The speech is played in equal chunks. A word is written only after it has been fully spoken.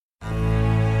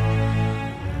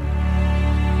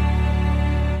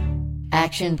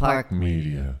Action Park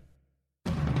Media.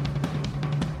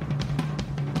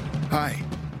 Hi,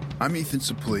 I'm Ethan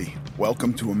Suplee.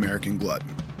 Welcome to American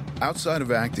Glutton. Outside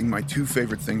of acting, my two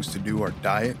favorite things to do are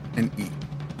diet and eat.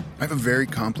 I have a very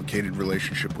complicated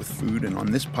relationship with food, and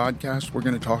on this podcast, we're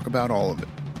going to talk about all of it.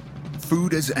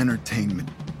 Food as entertainment,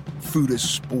 food as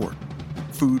sport,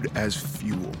 food as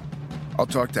fuel. I'll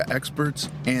talk to experts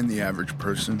and the average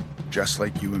person, just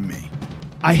like you and me.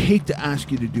 I hate to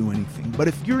ask you to do anything, but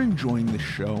if you're enjoying this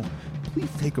show, please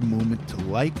take a moment to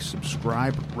like,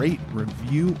 subscribe, rate,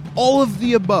 review, all of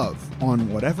the above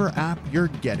on whatever app you're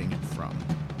getting it from.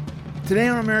 Today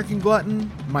on American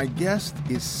Glutton, my guest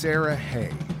is Sarah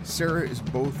Hay. Sarah is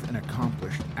both an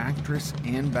accomplished actress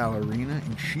and ballerina,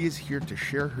 and she is here to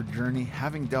share her journey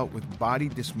having dealt with body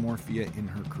dysmorphia in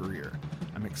her career.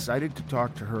 I'm excited to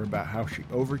talk to her about how she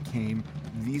overcame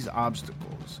these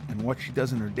obstacles and what she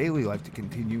does in her daily life to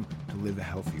continue to live a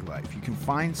healthy life. You can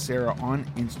find Sarah on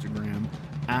Instagram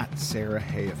at Sarah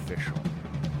Hay Official.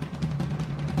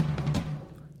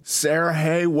 Sarah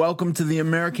Hay, welcome to the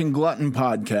American Glutton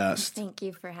Podcast. Thank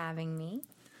you for having me.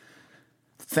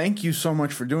 Thank you so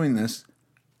much for doing this.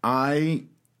 I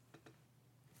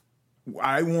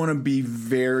want to be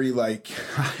very, I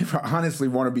honestly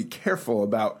want to be careful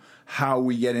about how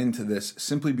we get into this,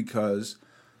 simply because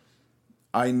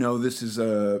I know this is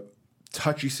a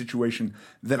touchy situation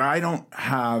that I don't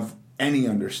have any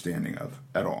understanding of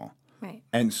at all. Right.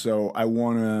 And so I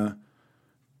want to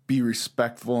be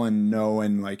respectful and know,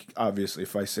 and obviously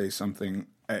if I say something,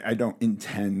 I don't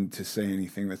intend to say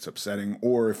anything that's upsetting,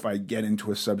 or if I get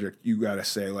into a subject, you got to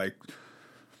say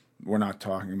we're not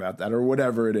talking about that or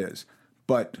whatever it is.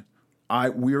 But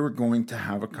we're going to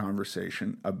have a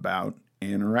conversation about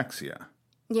anorexia.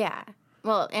 Yeah.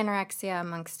 Well, anorexia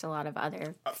amongst a lot of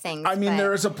other things.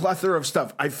 There is a plethora of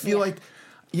stuff. I feel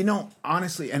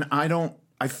honestly, and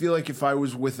I feel like if I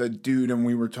was with a dude and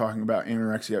we were talking about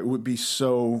anorexia, it would be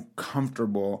so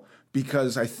comfortable,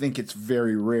 because I think it's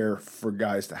very rare for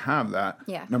guys to have that.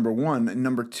 Yeah. Number one. And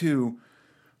number two,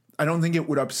 I don't think it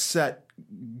would upset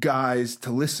guys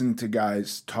to listen to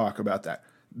guys talk about that.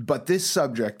 But this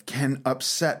subject can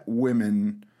upset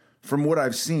women, from what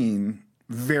I've seen,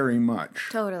 very much.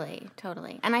 Totally.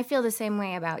 And I feel the same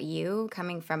way about you.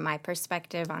 Coming from my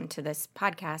perspective onto this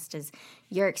podcast, is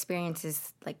your experience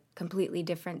is completely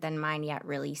different than mine, yet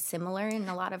really similar in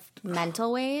a lot of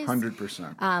mental ways.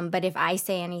 100%. But if I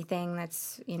say anything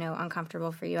that's,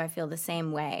 uncomfortable for you, I feel the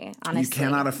same way, honestly. You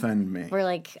cannot offend me.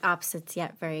 We're opposites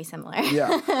yet very similar.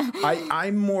 Yeah.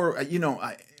 I'm more, I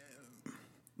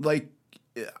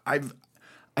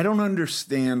don't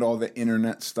understand all the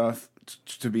internet stuff,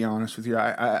 to be honest with you.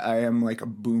 I am a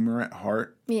boomer at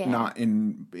heart, not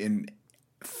in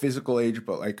physical age,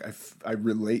 but I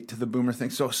relate to the boomer thing.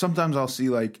 So sometimes I'll see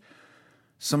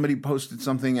somebody posted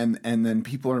something and then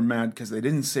people are mad because they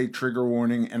didn't say trigger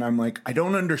warning, and I'm I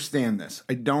don't understand this.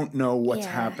 I don't know what's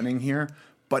happening here,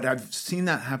 but I've seen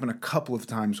that happen a couple of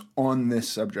times on this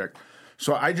subject.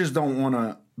 So I just don't want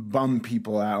to bum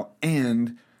people out,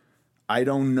 and I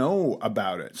don't know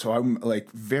about it. So I'm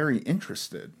very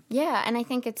interested. Yeah, and I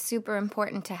think it's super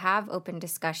important to have open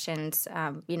discussions,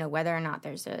 whether or not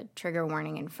there's a trigger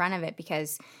warning in front of it,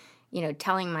 because,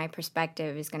 telling my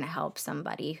perspective is going to help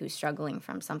somebody who's struggling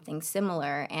from something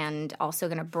similar, and also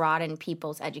going to broaden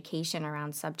people's education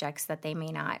around subjects that they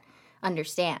may not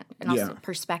understand, and also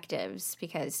perspectives,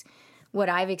 because what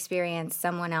I've experienced,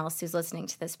 someone else who's listening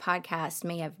to this podcast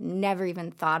may have never even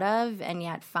thought of, and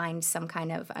yet find some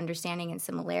kind of understanding and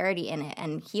similarity in it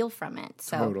and heal from it.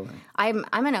 So totally. I'm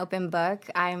an open book.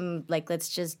 I'm let's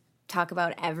just talk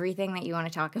about everything that you want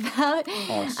to talk about.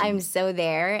 Awesome. I'm so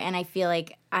there, and I feel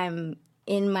like I'm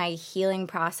in my healing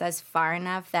process far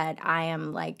enough that I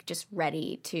am just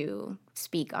ready to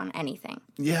speak on anything.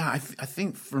 Yeah, I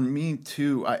think for me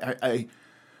too,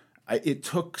 it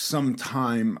took some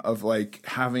time of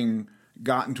having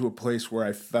gotten to a place where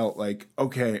I felt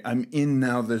okay, I'm in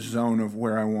now the zone of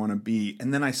where I want to be.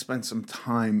 And then I spent some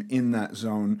time in that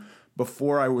zone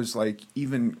before I was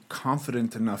even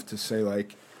confident enough to say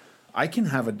I can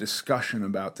have a discussion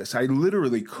about this. I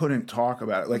literally couldn't talk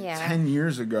about it. 10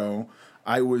 years ago,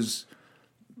 I was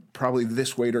probably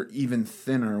this weight or even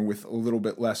thinner with a little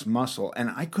bit less muscle,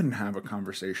 and I couldn't have a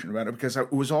conversation about it because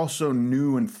it was all so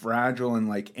new and fragile,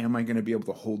 and am I going to be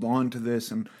able to hold on to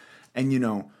this? And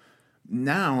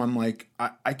now I'm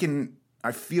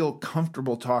I feel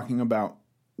comfortable talking about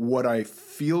what I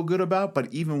feel good about,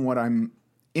 but even what I'm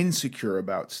insecure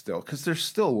about still, because there's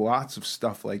still lots of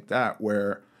stuff like that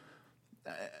where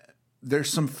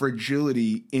there's some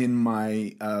fragility in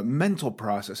my mental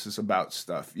processes about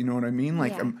stuff. You know what I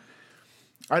mean?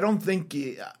 I don't think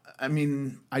you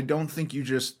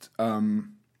just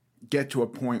get to a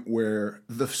point where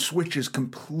the switch is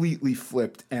completely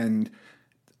flipped and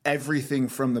everything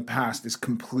from the past is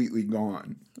completely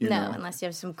gone. You know? Unless you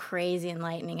have some crazy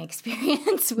enlightening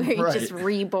experience where you're just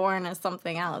reborn as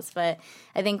something else. But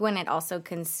I think when it also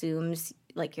consumes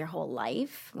like your whole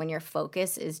life, when your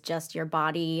focus is just your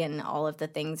body and all of the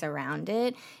things around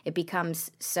it, it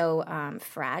becomes so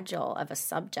fragile of a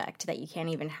subject that you can't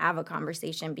even have a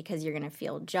conversation because you're going to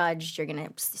feel judged. You're going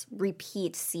to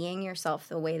repeat seeing yourself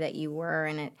the way that you were,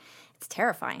 and it's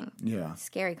terrifying. Yeah.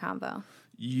 Scary combo.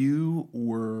 You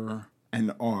were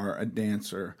and are a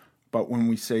dancer, but when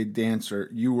we say dancer,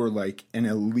 you were like an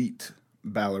elite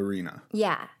ballerina.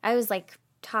 Yeah, I was like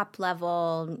top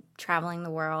level, traveling the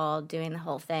world, doing the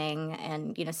whole thing,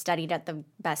 and studied at the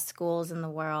best schools in the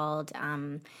world.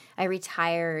 I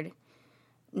retired.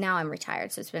 Now I'm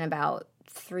retired, so it's been about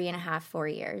 3.5, 4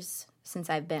 years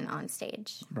since I've been on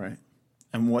stage. Right.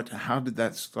 And how did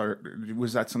that start?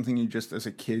 Was that something you just as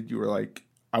a kid you were like,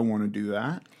 I want to do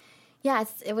that? Yeah,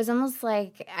 it was almost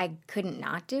like I couldn't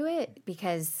not do it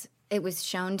because it was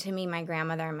shown to me. My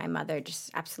grandmother and my mother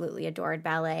just absolutely adored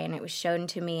ballet, and it was shown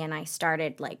to me, and I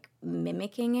started like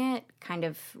mimicking it kind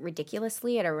of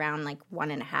ridiculously at around like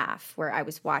 1.5, where I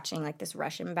was watching like this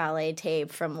Russian ballet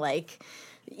tape from like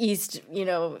East,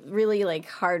 really like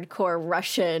hardcore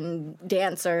Russian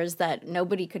dancers that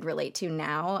nobody could relate to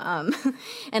now.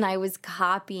 And I was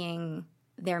copying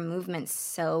their movements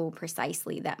so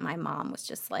precisely that my mom was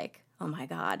just like, oh my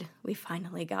God, we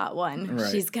finally got one.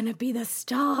 Right. She's going to be the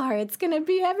star. It's going to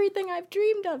be everything I've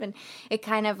dreamed of. And it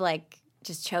kind of like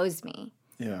just chose me.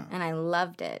 Yeah. And I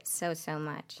loved it so, so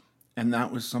much. And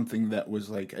that was something that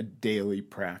was like a daily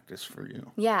practice for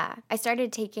you. Yeah. I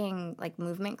started taking like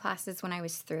movement classes when I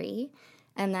was 3.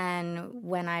 And then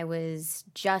when I was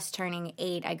just turning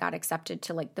 8, I got accepted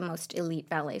to like the most elite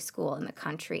ballet school in the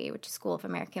country, which is School of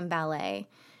American Ballet,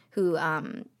 who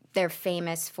they're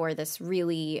famous for this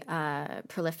really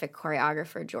prolific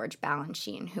choreographer, George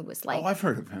Balanchine, who was like... Oh, I've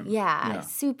heard of him. Yeah.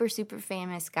 Super, super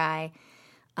famous guy,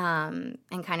 and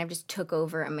kind of just took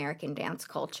over American dance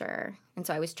culture. And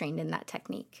so I was trained in that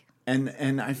technique.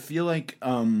 And I feel like...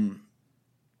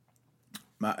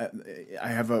 I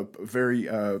have a very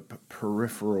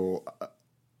peripheral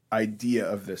idea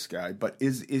of this guy, but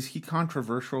is he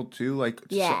controversial too? Like,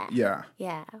 yeah.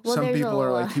 Well, some people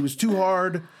are like, he was too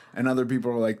hard, and other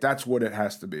people are like, that's what it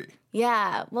has to be.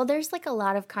 Yeah. Well, there's like a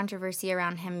lot of controversy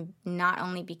around him, not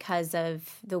only because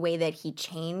of the way that he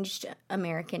changed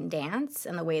American dance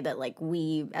and the way that like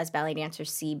we as ballet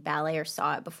dancers see ballet or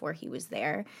saw it before he was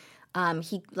there.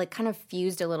 He like kind of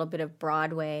fused a little bit of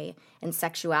Broadway and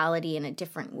sexuality in a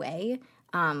different way.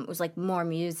 It was like more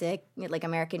music, like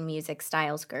American music,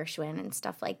 Styles Gershwin and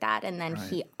stuff like that. And then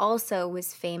he also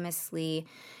was famously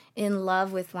in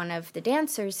love with one of the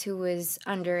dancers who was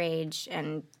underage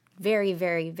and very,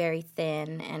 very, very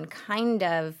thin, and kind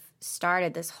of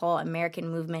started this whole American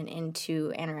movement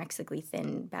into anorexically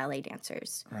thin ballet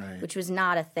dancers, which was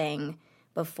not a thing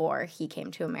before he came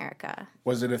to America.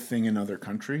 Was it a thing in other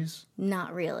countries?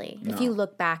 Not really. No. If you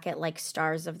look back at like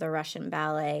stars of the Russian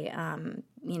ballet,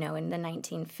 in the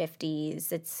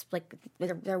 1950s, it's like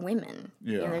they're women.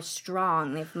 Yeah. They're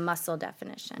strong. They have muscle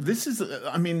definition. This is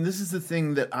the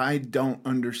thing that I don't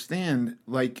understand.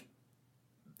 Like,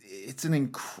 it's an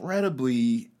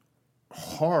incredibly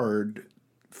hard,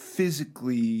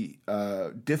 physically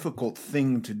difficult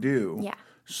thing to do. Yeah.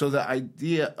 So the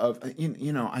idea of,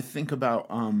 I think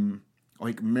about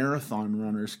like marathon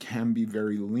runners can be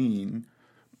very lean,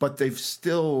 but they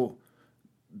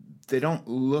don't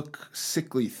look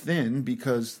sickly thin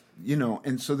because,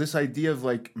 and so this idea of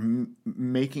like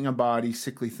making a body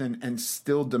sickly thin and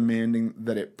still demanding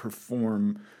that it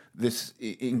perform this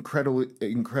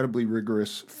incredibly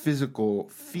rigorous physical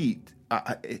feat.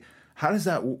 How does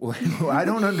that, I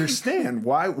don't understand.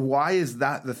 Why is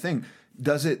that the thing?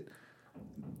 Does it...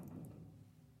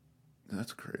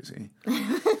 That's crazy.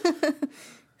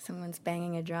 Someone's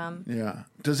banging a drum. Yeah.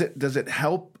 Does it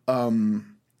help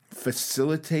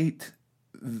facilitate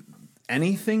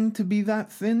anything to be that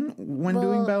thin when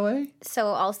doing ballet? So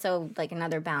also like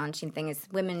another balancing thing is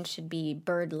women should be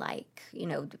bird-like,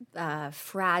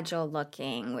 fragile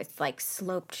looking with like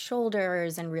sloped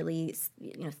shoulders and really,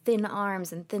 thin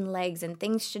arms and thin legs, and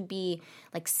things should be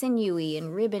like sinewy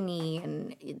and ribbony,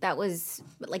 and that was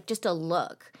like just a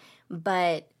look.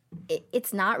 But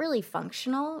it's not really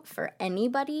functional for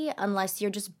anybody unless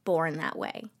you're just born that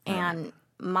way. And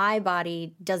my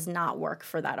body does not work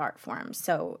for that art form.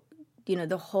 So,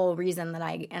 the whole reason that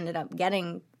I ended up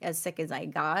getting as sick as I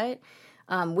got,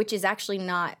 which is actually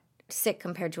not sick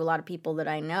compared to a lot of people that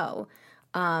I know,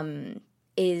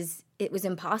 it was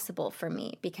impossible for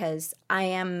me because I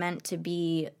am meant to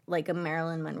be like a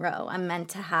Marilyn Monroe. I'm meant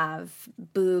to have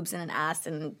boobs and an ass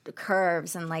and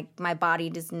curves, and like my body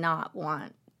does not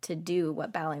want to do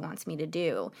what ballet wants me to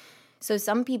do. So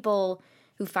some people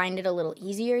who find it a little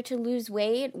easier to lose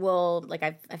weight will, like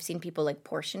I've seen people like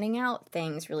portioning out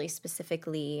things really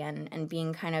specifically and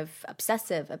being kind of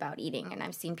obsessive about eating. And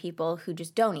I've seen people who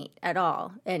just don't eat at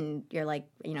all. And you're like,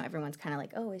 everyone's kind of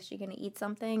like, oh, is she going to eat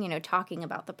something? Talking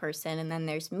about the person. And then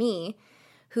there's me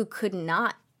who could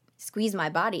not squeeze my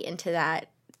body into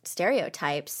that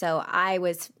stereotype. So I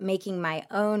was making my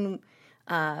own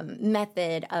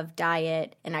method of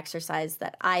diet and exercise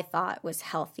that I thought was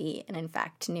healthy and in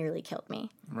fact nearly killed me.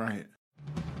 Right.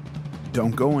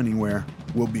 Don't go anywhere.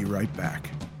 We'll be right back.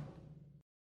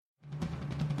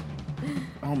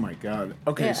 Oh my God.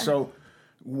 Okay, Yeah. so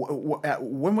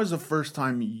when was the first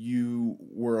time you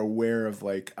were aware of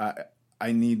like,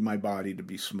 I need my body to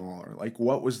be smaller? Like,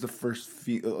 what was the first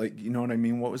like, you know what I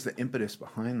mean? What was the impetus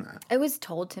behind that? It was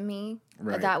told to me.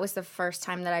 Right. That was the first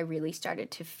time that I really started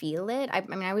to feel it. I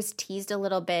mean, I was teased a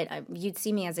little bit. You'd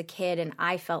see me as a kid, and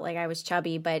I felt like I was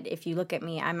chubby. But if you look at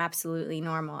me, I'm absolutely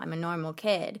normal. I'm a normal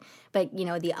kid. But,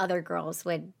 the other girls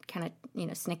would kind of,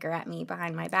 snicker at me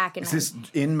behind my back. And Is this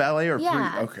in ballet or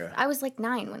yeah, Okay. I was like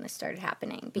 9 when this started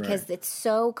happening because Right. it's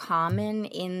so common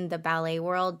in the ballet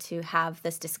world to have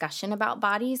this discussion about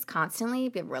bodies constantly.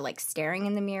 We're like staring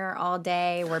in the mirror all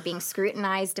day. We're being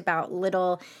scrutinized about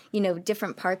little,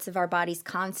 different parts of our bodies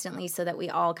constantly so that we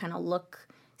all kind of look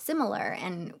similar.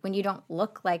 And when you don't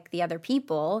look like the other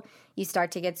people, you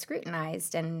start to get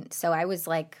scrutinized. And so I was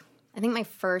like, I think my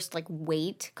first like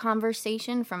weight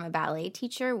conversation from a ballet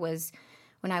teacher was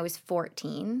when I was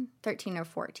 13 or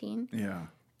 14. Yeah.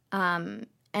 And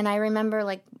I remember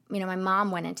like, my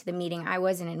mom went into the meeting. I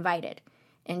wasn't invited.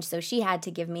 And so she had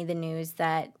to give me the news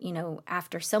that,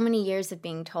 after so many years of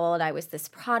being told I was this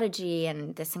prodigy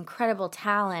and this incredible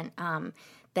talent,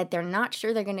 that they're not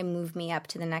sure they're going to move me up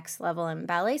to the next level in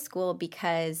ballet school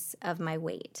because of my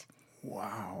weight.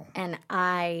 Wow. And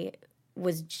I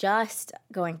was just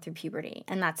going through puberty,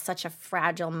 and that's such a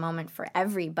fragile moment for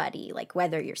everybody, like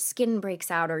whether your skin breaks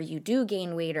out or you do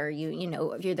gain weight or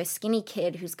you're the skinny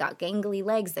kid who's got gangly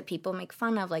legs that people make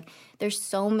fun of. Like there's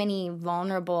so many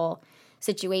vulnerable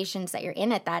situations that you're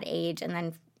in at that age, and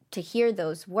then to hear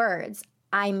those words,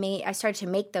 I started to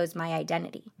make those my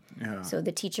identity. Yeah. So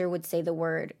the teacher would say the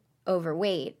word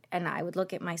overweight, and I would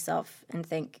look at myself and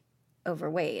think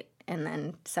overweight, and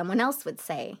then someone else would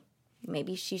say,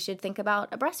 maybe she should think about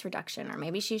a breast reduction, or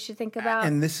maybe she should think about...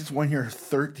 And this is when you're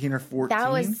 13 or 14?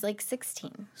 That was like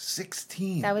 16.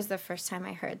 16? That was the first time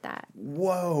I heard that.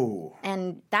 Whoa.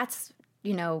 And that's,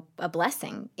 a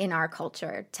blessing in our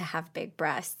culture to have big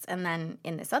breasts. And then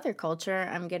in this other culture,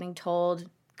 I'm getting told,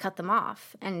 cut them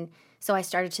off. And so I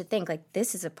started to think, like,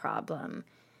 this is a problem.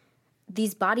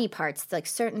 These body parts, like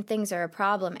certain things are a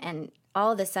problem. And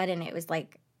all of a sudden it was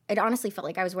like, it honestly felt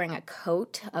like I was wearing a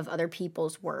coat of other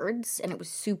people's words, and it was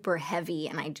super heavy,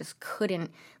 and I just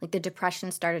couldn't, like the depression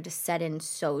started to set in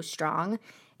so strong.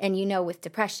 And with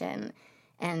depression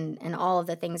and all of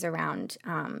the things around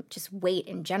just weight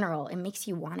in general, it makes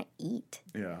you want to eat.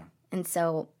 Yeah. And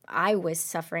so I was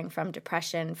suffering from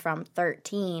depression from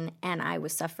 13, and I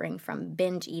was suffering from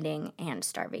binge eating and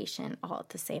starvation all at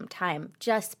the same time,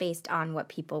 just based on what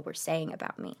people were saying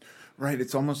about me. Right.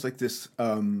 It's almost like this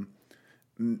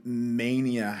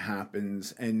mania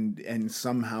happens, and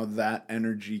somehow that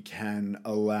energy can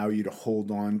allow you to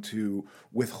hold on to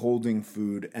withholding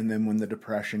food. And then when the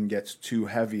depression gets too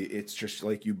heavy, it's just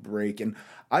like you break. And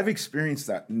I've experienced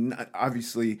that.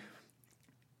 Obviously,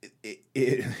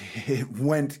 it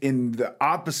went in the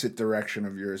opposite direction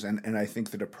of yours, and I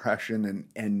think the depression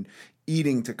and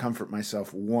eating to comfort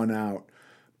myself won out.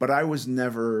 But I was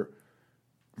never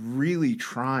really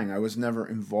trying. I was never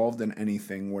involved in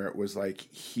anything where it was like,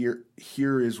 here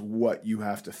is what you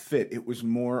have to fit. It was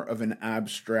more of an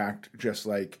abstract, just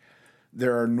like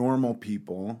there are normal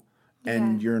people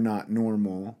and you're not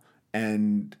normal,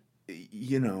 and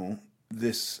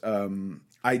this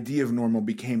idea of normal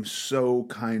became so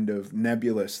kind of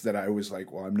nebulous that I was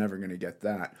like, well, I'm never going to get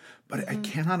that. But I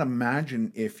cannot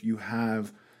imagine if you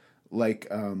have like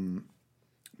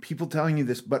people telling you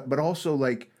this, but also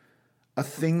like a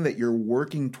thing that you're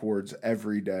working towards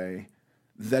every day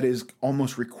that is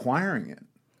almost requiring it.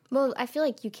 Well, I feel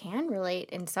like you can relate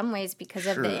in some ways because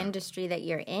of the industry that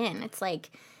you're in. It's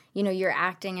like, you're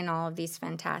acting in all of these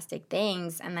fantastic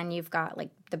things, and then you've got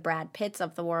like the Brad Pitts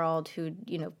of the world who,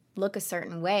 look a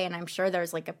certain way, and I'm sure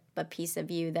there's like a piece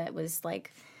of you that was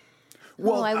like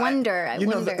Well, I wonder.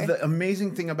 The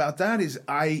amazing thing about that is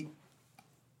I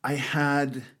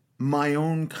had my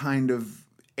own kind of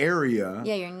area.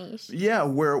 Yeah, your niche. Yeah,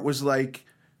 where it was like,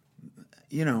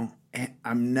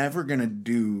 I'm never going to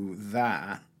do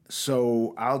that.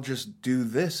 So I'll just do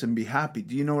this and be happy.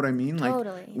 Do you know what I mean? Like,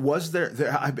 totally. Was there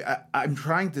I'm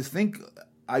trying to think.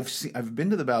 I've been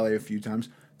to the ballet a few times.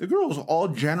 The girls all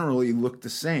generally look the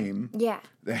same. Yeah.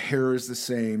 The hair is the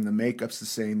same. The makeup's the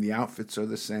same. The outfits are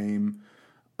the same.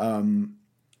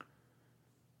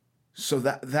 So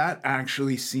that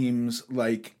actually seems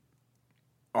like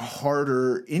a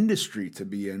harder industry to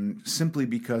be in, simply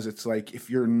because it's like, if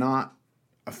you're not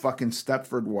a fucking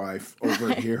Stepford wife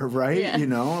over here, right?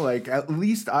 Yeah. Like, at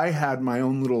least I had my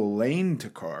own little lane to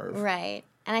carve. Right.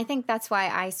 And I think that's why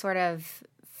I sort of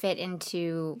fit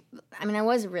into, I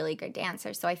was a really good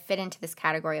dancer, so I fit into this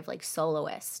category of like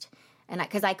soloist. And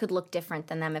because I could look different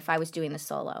than them if I was doing the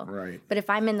solo. Right. But if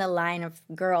I'm in the line of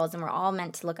girls and we're all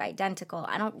meant to look identical,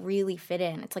 I don't really fit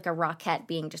in. It's like a Rockette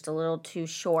being just a little too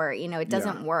short. It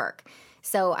doesn't work.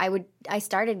 So I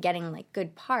started getting like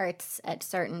good parts at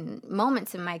certain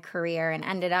moments in my career and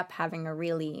ended up having a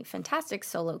really fantastic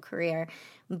solo career.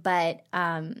 But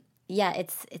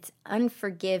it's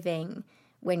unforgiving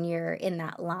when you're in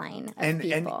that line of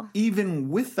people. And even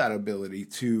with that ability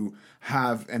to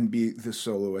have and be the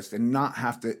soloist and not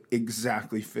have to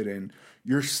exactly fit in,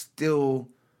 you're still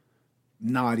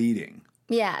not eating.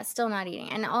 Yeah, still not eating.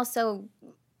 And also,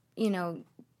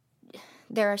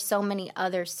 there are so many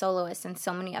other soloists and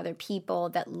so many other people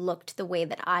that looked the way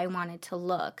that I wanted to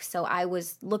look. So I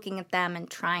was looking at them and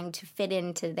trying to fit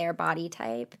into their body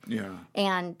type. Yeah.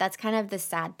 And that's kind of the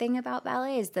sad thing about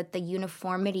ballet, is that the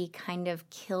uniformity kind of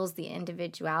kills the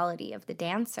individuality of the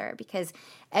dancer, because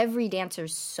every dancer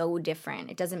is so different.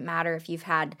 It doesn't matter if you've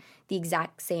had the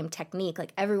exact same technique.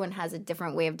 Like, everyone has a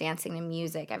different way of dancing to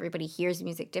music. Everybody hears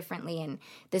music differently, and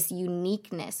this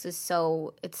uniqueness is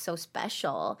so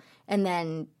special. And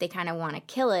then they kind of want to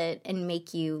kill it and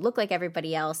make you look like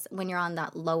everybody else when you're on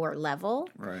that lower level.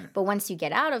 Right. But once you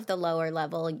get out of the lower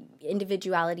level,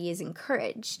 individuality is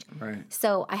encouraged. Right.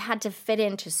 So I had to fit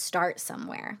in to start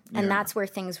somewhere. And that's where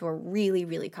things were really,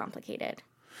 really complicated.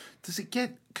 Does it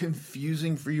get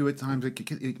confusing for you at times?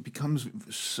 It becomes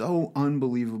so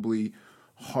unbelievably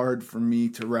hard for me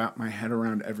to wrap my head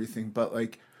around everything. But,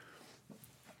 like,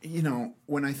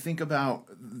 when I think about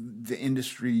the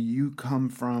industry you come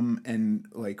from and,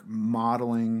 like,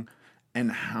 modeling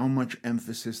and how much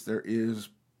emphasis there is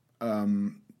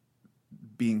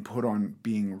being put on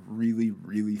being really,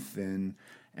 really thin,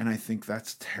 and I think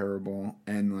that's terrible.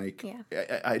 And, like,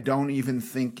 I don't even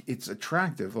think it's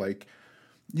attractive. Like,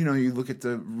 you look at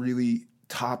the really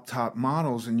top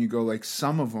models and you go, like,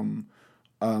 some of them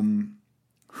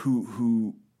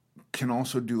who can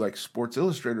also do, like, Sports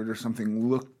Illustrated or something,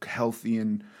 look healthy,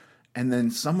 and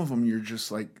then some of them you're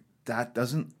just like,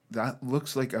 that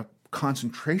looks like a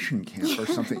concentration camp or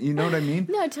something. You know what I mean?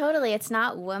 No, totally. It's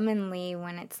not womanly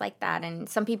when it's like that, and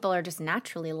some people are just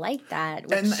naturally like that.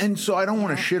 Which, and so I don't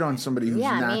want to shit on somebody who's me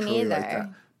naturally neither. like that.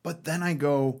 But then I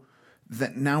go,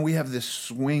 that now we have this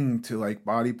swing to, like,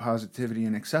 body positivity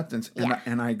and acceptance,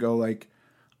 and I go, like,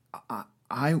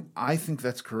 I think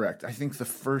that's correct. I think the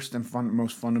first and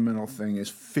most fundamental thing is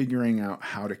figuring out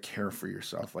how to care for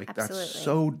yourself. Like, Absolutely. That's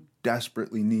so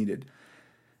desperately needed.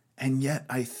 And yet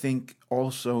I think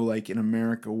also, like, in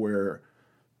America, where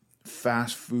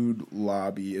fast food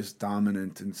lobby is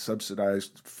dominant and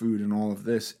subsidized food and all of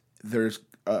this, there's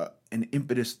an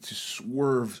impetus to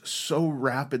swerve so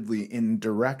rapidly in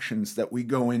directions that we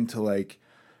go into, like,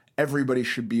 everybody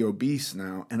should be obese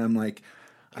now. And I'm like,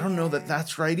 I don't know that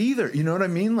that's right either. You know what I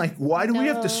mean? Like, why do we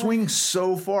have to swing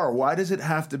so far? Why does it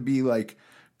have to be, like,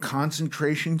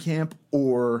 concentration camp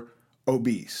or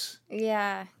obese?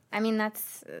 Yeah.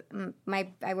 That's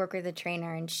I work with a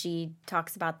trainer, and she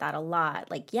talks about that a lot.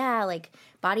 Like, like,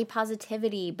 body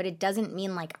positivity, but it doesn't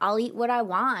mean, like, I'll eat what I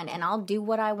want and I'll do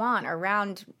what I want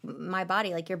around my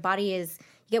body. Like, your body you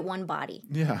get one body.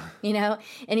 Yeah.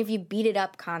 And if you beat it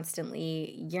up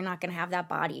constantly, you're not going to have that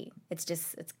body.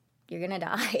 You're going to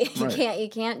die. You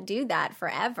can't do that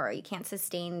forever. You can't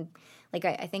sustain, like,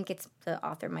 I think it's the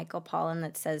author Michael Pollan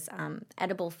that says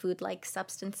edible food-like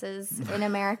substances in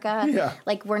America. Yeah.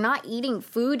 Like, we're not eating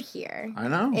food here. I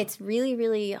know. It's really,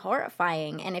 really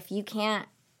horrifying. And if you can't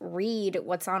read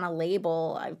what's on a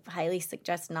label, I highly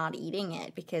suggest not eating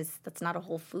it, because that's not a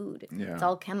whole food. Yeah. It's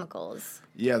all chemicals.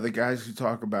 Yeah, the guys who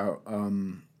talk about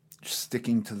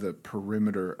sticking to the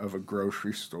perimeter of a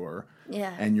grocery store.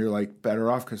 Yeah. And you're, like,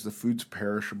 better off because the food's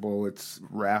perishable. It's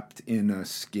wrapped in a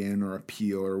skin or a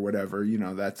peel or whatever.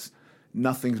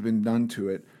 Nothing's been done to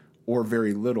it, or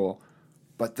very little.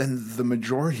 But then the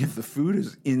majority of the food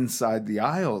is inside the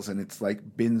aisles, and it's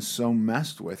like been so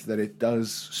messed with that it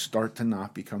does start to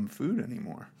not become food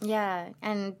anymore. Yeah,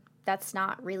 and that's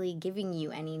not really giving you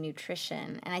any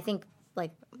nutrition. And I think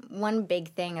like one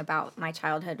big thing about my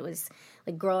childhood was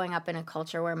like growing up in a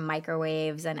culture where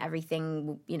microwaves and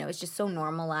everything, you know, is just so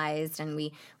normalized, and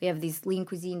we have these lean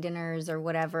cuisine dinners or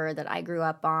whatever that I grew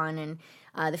up on, and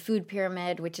the food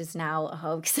pyramid, which is now a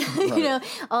hoax. Right. You know,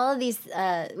 all of these,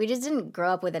 we just didn't grow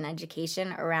up with an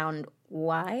education around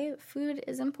why food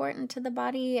is important to the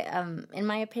body. In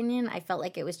my opinion, I felt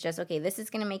like it was just, okay, this is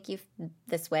going to make you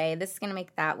this way, this is going to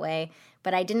make that way.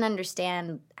 But I didn't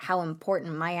understand how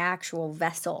important my actual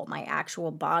vessel, my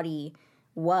actual body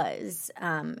was.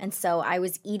 And so I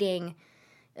was eating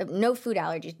no food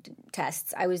allergy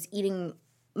tests. I was eating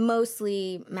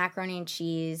mostly macaroni and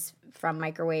cheese from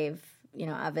microwave, you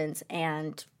know, ovens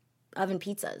and oven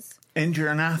pizzas. And you're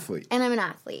an athlete. And I'm an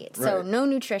athlete. Right. So no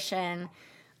nutrition,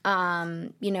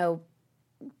 you know,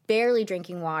 barely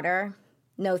drinking water.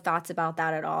 No thoughts about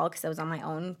that at all because I was on my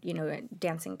own, you know,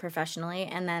 dancing professionally.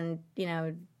 And then, you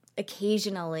know,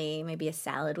 occasionally maybe a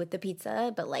salad with the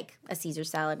pizza, but like a Caesar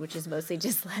salad, which is mostly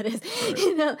just lettuce, right.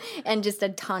 you know, and just a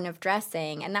ton of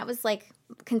dressing. And that was like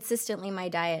consistently my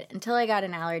diet until I got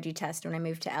an allergy test when I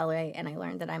moved to LA, and I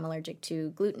learned that I'm allergic to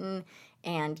gluten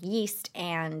and yeast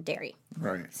and dairy.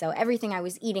 Right. So everything I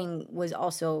was eating was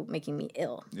also making me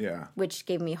ill. Yeah. Which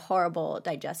gave me horrible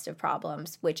digestive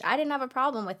problems, which I didn't have a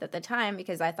problem with at the time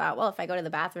because I thought, well, if I go to the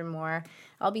bathroom more,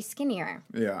 I'll be skinnier.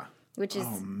 Yeah. Which is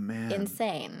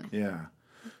insane. Yeah.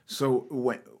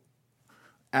 So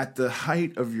at the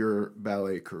height of your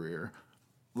ballet career,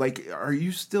 like, are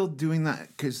you still doing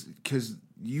that? Because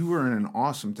you were in an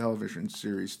awesome television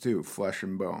series too, Flesh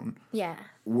and Bone. Yeah.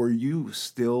 Were you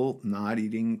still not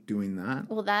eating doing that?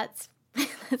 Well, that's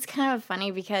kind of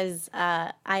funny because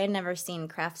I had never seen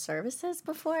craft services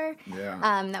before. Yeah.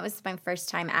 That was my first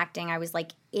time acting. I was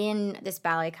like in this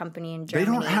ballet company in Germany.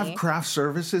 They don't have craft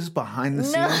services behind the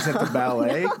scenes at the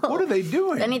ballet? No. What are they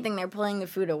doing? If anything, they're pulling the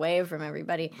food away from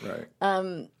everybody.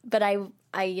 Right. But I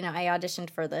auditioned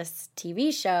for this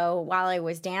TV show while I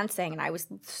was dancing, and I was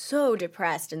so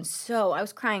depressed and I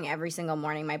was crying every single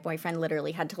morning. My boyfriend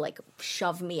literally had to like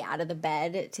shove me out of the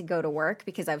bed to go to work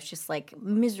because I was just like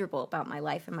miserable about my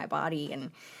life and my body.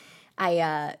 And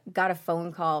I got a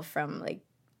phone call from like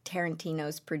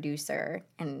Tarantino's producer,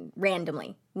 and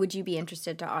randomly, would you be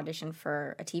interested to audition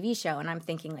for a TV show? And I'm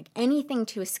thinking like anything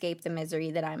to escape the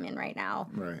misery that I'm in right now.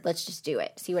 Right. Let's just do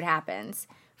it. See what happens.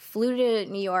 Flew to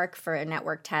New York for a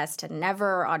network test, had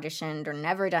never auditioned or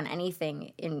never done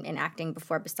anything in acting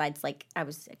before besides, like, I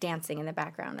was dancing in the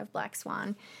background of Black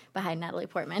Swan behind Natalie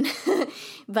Portman.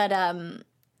 But,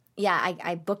 yeah,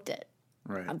 I booked it,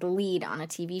 Right. the lead on a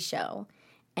TV show,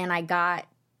 and I got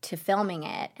to filming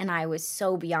it, and I was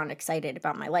so beyond excited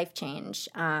about my life change.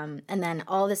 And then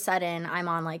all of a sudden, I'm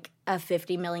on, like, a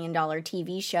 $50 million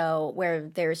TV show where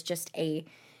there's just a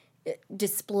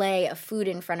display of food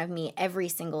in front of me every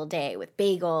single day with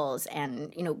bagels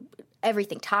and, you know,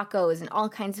 everything, tacos and all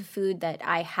kinds of food that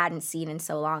I hadn't seen in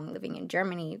so long living in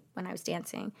Germany when I was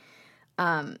dancing.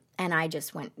 And I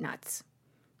just went nuts.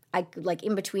 I like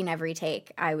in between every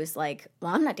take, I was like,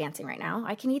 well, I'm not dancing right now.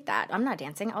 I can eat that. I'm not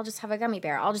dancing. I'll just have a gummy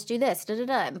bear. I'll just do this. Da, da,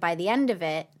 da. And by the end of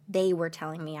it, they were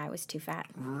telling me I was too fat.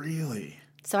 Really?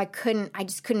 So I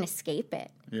just couldn't escape it.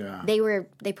 Yeah.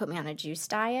 They put me on a juice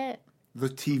diet. The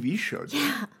TV show did.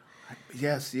 Yeah.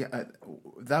 Yes, yeah.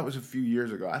 That was a few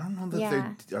years ago. I don't know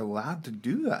that they're allowed to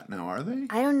do that now, are they?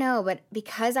 I don't know, but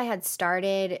because I had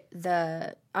started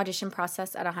the audition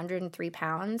process at 103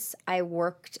 pounds, I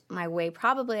worked my way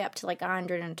probably up to like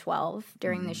 112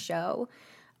 during the show.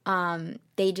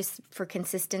 They just, for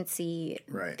consistency,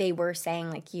 Right. They were saying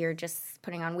like, you're just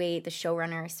putting on weight. The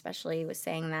showrunner especially was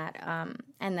saying that.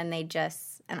 And then they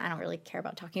just, and I don't really care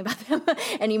about talking about them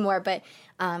anymore, but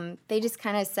they just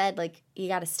kind of said like, you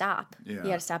got to stop. Yeah. You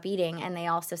got to stop eating. And they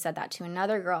also said that to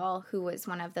another girl who was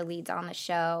one of the leads on the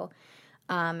show.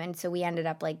 And so we ended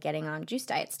up like getting on juice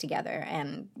diets together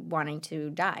and wanting to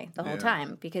die the whole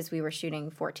time because we were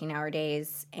shooting 14-hour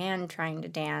days and trying to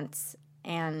dance.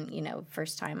 And, you know,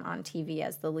 first time on TV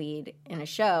as the lead in a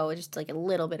show, just like a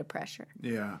little bit of pressure.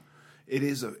 Yeah. It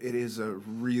is a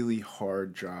really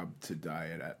hard job to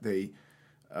diet at.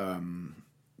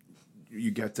 You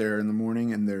get there in the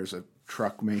morning and there's a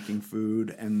truck making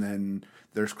food, and then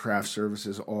there's craft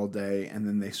services all day, and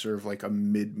then they serve like a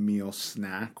mid-meal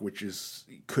snack, which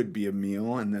could be a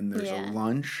meal, and then there's a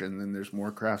lunch, and then there's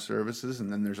more craft services,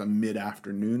 and then there's a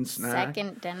mid-afternoon snack.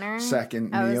 Second dinner.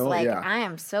 Second meal. I was like, yeah. I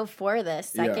am so for this.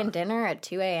 Second dinner at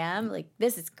 2 a.m. Like,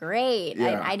 this is great.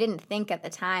 Yeah. I didn't think at the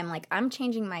time, like, I'm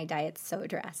changing my diet so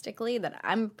drastically that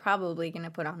I'm probably going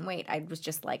to put on weight. I was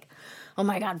just like, oh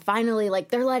my God, finally, like,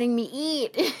 they're letting me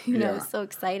eat. you know, it's so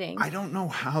exciting. I don't know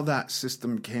how that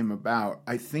system came about.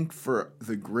 I think for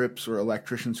the grips or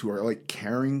electricians who are like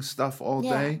carrying stuff all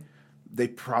day, they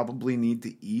probably need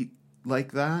to eat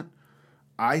like that.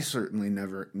 I certainly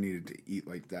never needed to eat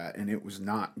like that, and it was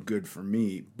not good for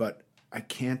me. But I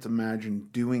can't imagine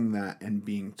doing that and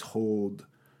being told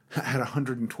at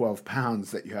 112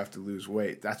 pounds that you have to lose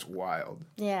weight. That's wild.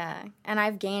 Yeah. And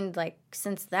I've gained, like,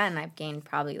 since then, I've gained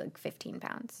probably like 15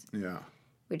 pounds. Yeah.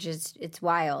 Which is, it's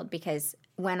wild because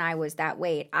when I was that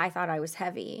weight, I thought I was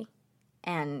heavy.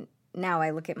 And now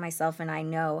I look at myself and I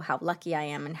know how lucky I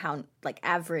am and how, like,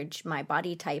 average my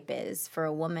body type is for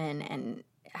a woman and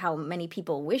how many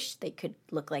people wish they could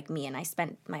look like me. And I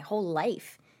spent my whole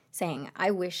life saying,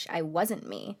 I wish I wasn't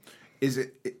me. Is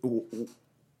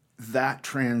that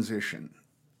transition,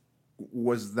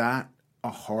 was that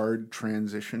a hard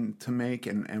transition to make?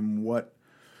 And what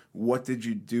did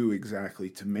you do exactly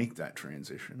to make that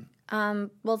transition?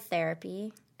 Well,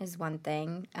 therapy is one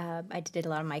thing. I did a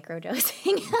lot of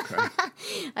microdosing.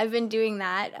 Okay. I've been doing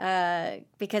that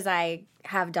because I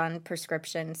have done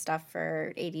prescription stuff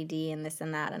for ADD and this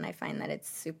and that, and I find that it's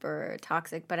super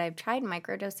toxic. But I've tried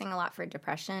microdosing a lot for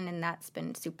depression, and that's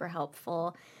been super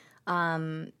helpful.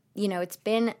 You know,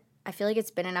 I feel like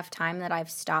it's been enough time that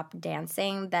I've stopped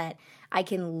dancing that I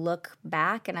can look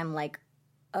back and I'm like,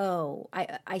 oh,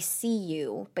 I see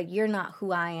you, but you're not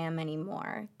who I am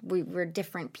anymore. We're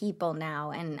different people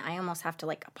now, and I almost have to,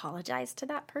 like, apologize to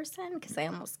that person because I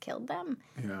almost killed them.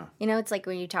 Yeah. You know, it's like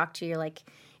when you talk to your, like,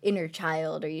 inner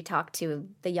child, or you talk to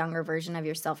the younger version of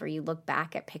yourself, or you look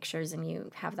back at pictures and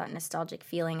you have that nostalgic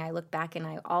feeling. I look back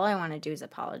and all I want to do is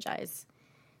apologize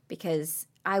because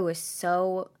I was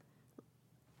so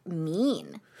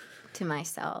mean to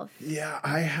myself. Yeah,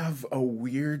 I have a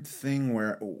weird thing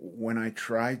where when I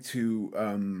try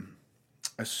to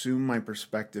assume my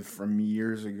perspective from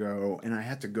years ago, and I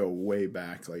had to go way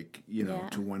back, like, you know,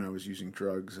 to when I was using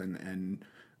drugs and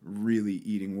really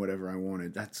eating whatever I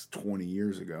wanted. That's 20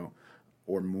 years ago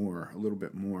or more, a little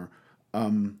bit more.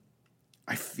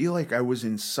 I feel like I was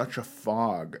in such a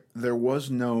fog. There was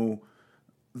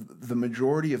the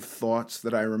majority of thoughts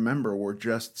that I remember were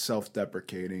just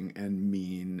self-deprecating and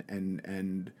mean,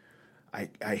 and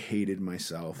I hated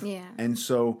myself. Yeah. And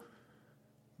so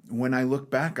when I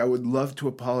look back, I would love to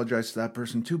apologize to that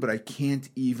person too, but I can't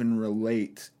even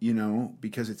relate, you know,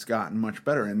 because it's gotten much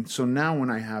better. And so now when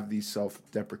I have these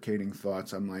self-deprecating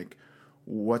thoughts, I'm like,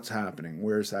 what's happening?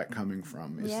 Where's that coming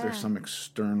from? Is there some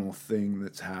external thing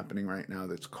that's happening right now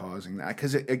that's causing that?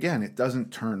 Because, again, it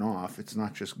doesn't turn off. It's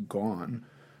not just gone.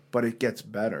 But it gets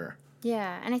better.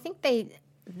 Yeah, and I think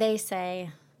they say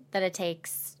that it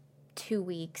takes 2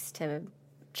 weeks to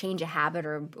change a habit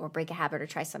or break a habit or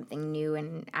try something new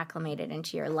and acclimate it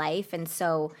into your life. And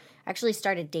so I actually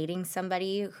started dating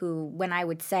somebody who, when I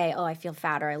would say, oh, I feel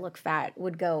fat or I look fat,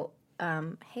 would go,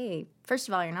 hey, first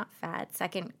of all, you're not fat.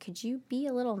 Second, could you be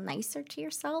a little nicer to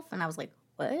yourself? And I was like,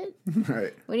 what?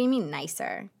 Right. What do you mean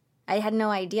nicer? I had no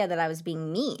idea that I was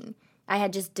being mean. I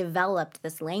had just developed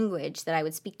this language that I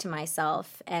would speak to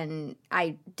myself, and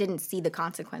I didn't see the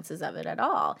consequences of it at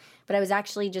all. But I was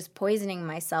actually just poisoning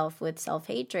myself with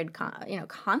self-hatred,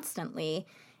 constantly,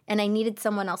 and I needed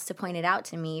someone else to point it out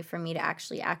to me for me to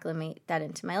actually acclimate that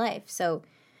into my life. So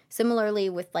similarly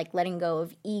with, like, letting go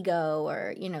of ego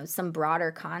or, you know, some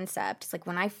broader concept, it's like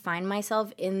when I find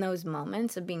myself in those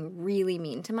moments of being really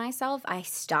mean to myself, I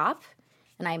stop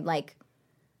and I'm like,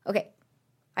 okay,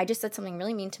 I just said something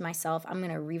really mean to myself. I'm going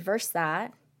to reverse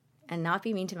that and not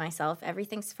be mean to myself.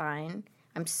 Everything's fine.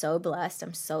 I'm so blessed.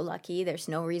 I'm so lucky. There's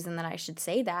no reason that I should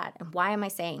say that. And why am I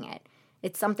saying it?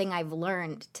 It's something I've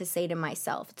learned to say to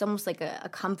myself. It's almost like a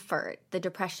comfort. The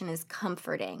depression is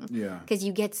comforting. Yeah. Because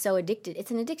you get so addicted. It's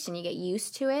an addiction. You get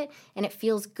used to it, and it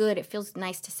feels good. It feels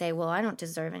nice to say, well, I don't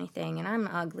deserve anything, and I'm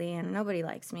ugly, and nobody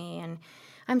likes me, and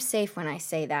I'm safe when I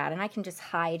say that, and I can just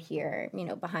hide here, you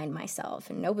know, behind myself,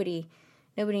 and nobody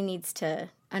needs to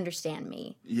understand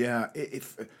me. Yeah,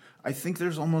 I think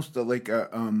there's almost a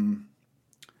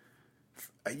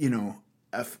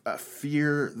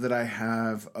fear that I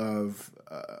have of,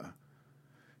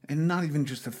 and not even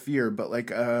just a fear, but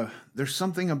there's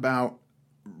something about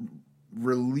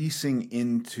releasing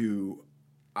into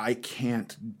I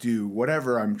can't do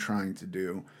whatever I'm trying to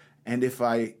do. And if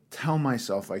I tell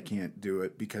myself I can't do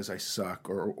it because I suck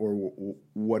or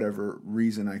whatever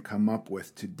reason I come up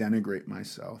with to denigrate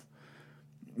myself,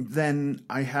 then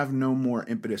I have no more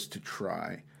impetus to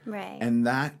try. Right. And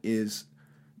that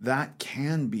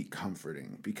can be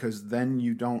comforting, because then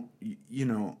you don't,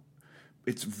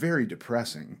 it's very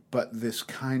depressing, but this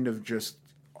kind of just,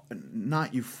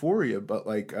 not euphoria, but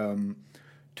like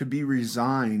to be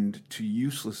resigned to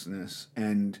uselessness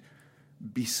and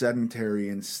be sedentary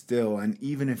and still. And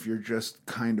even if you're just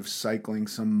kind of cycling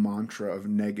some mantra of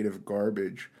negative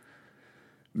garbage,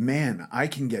 man, I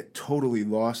can get totally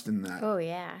lost in that. Oh,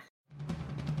 yeah.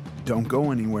 Don't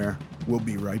go anywhere. We'll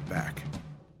be right back.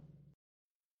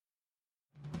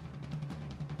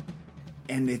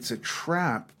 And it's a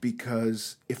trap,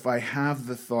 because if I have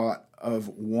the thought of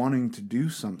wanting to do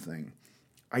something,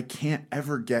 I can't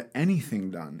ever get anything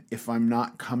done if I'm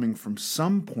not coming from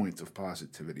some point of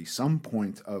positivity, some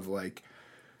point of like,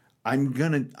 I'm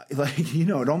gonna, like,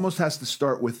 it almost has to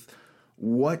start with,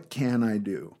 what can I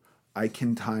do? I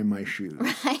can tie my shoes.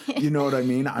 Right. You know what I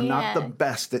mean? I'm not the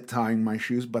best at tying my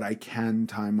shoes, but I can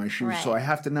tie my shoes. Right. So I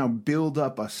have to now build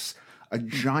up a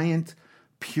giant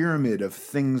pyramid of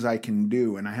things I can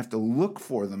do, and I have to look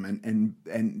for them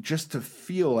and just to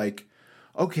feel like,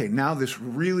 okay, now this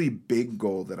really big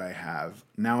goal that I have,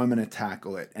 now I'm going to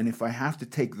tackle it. And if I have to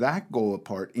take that goal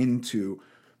apart into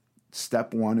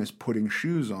step one is putting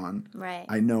shoes on, right,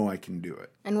 I know I can do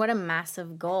it. And what a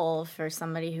massive goal for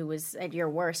somebody who was at your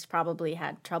worst, probably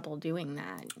had trouble doing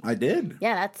that. I did.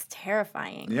 Yeah, that's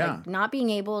terrifying. Yeah. Like, not being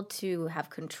able to have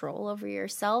control over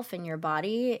yourself and your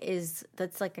body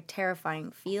that's like a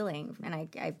terrifying feeling. And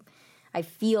I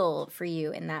feel for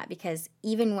you in that, because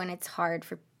even when it's hard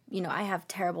for, I have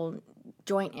terrible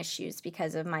joint issues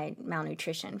because of my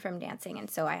malnutrition from dancing, and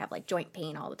so I have like joint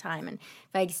pain all the time, and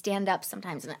if I stand up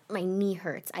sometimes and my knee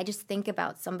hurts, I just think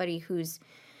about somebody who's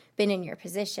been in your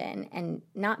position and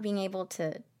not being able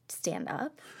to stand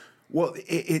up. Well,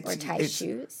 or tie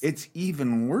shoes. It's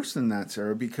even worse than that,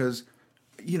 Sarah, because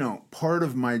part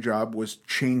of my job was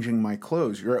changing my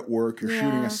clothes. You're at work, you're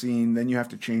shooting a scene, then you have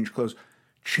to change clothes.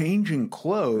 Changing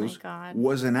clothes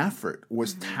was an effort,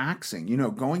 was taxing.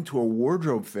 Going to a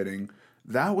wardrobe fitting,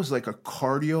 that was like a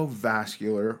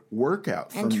cardiovascular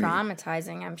workout for me. And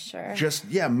traumatizing, I'm sure. Just,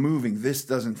 moving, this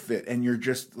doesn't fit. And you're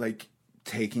just like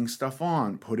taking stuff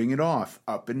on, putting it off,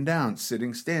 up and down,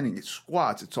 sitting, standing, it's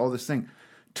squats, it's all this thing.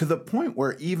 To the point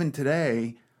where even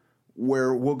today,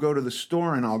 where we'll go to the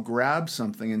store and I'll grab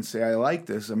something and say, I like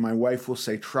this. And my wife will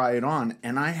say, try it on.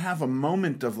 And I have a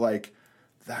moment of like,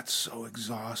 that's so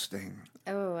exhausting.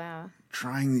 Oh, wow.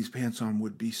 Trying these pants on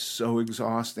would be so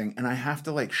exhausting. And I have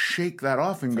to like shake that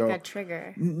off and it's go. Like a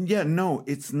trigger. Yeah, no,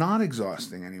 it's not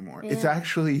exhausting anymore. Yeah. It's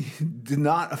actually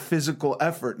not a physical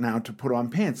effort now to put on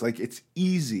pants. Like, it's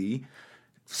easy.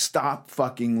 Stop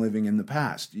fucking living in the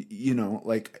past.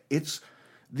 Like,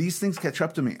 these things catch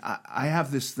up to me. I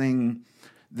have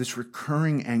this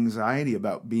recurring anxiety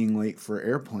about being late for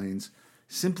airplanes,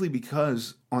 simply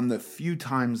because on the few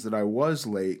times that I was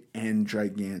late and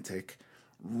gigantic,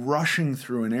 rushing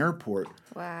through an airport,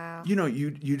 wow, you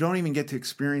don't even get to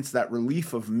experience that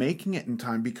relief of making it in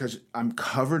time, because I'm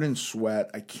covered in sweat,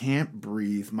 I can't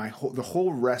breathe, the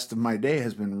whole rest of my day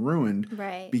has been ruined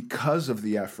because of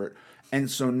the effort. And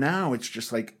so now it's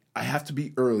just like, I have to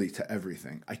be early to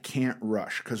everything. I can't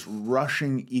rush, because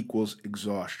rushing equals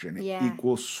exhaustion. It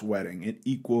equals sweating. It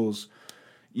equals,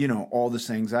 all this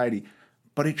anxiety.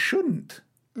 But it shouldn't.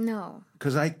 No.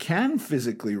 Because I can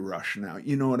physically rush now.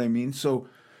 You know what I mean? So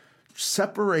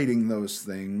separating those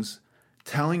things,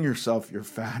 telling yourself you're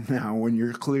fat now when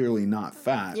you're clearly not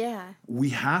fat. Yeah. We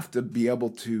have to be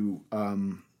able to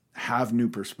have new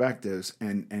perspectives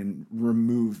and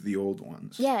remove the old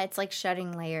ones. Yeah, it's like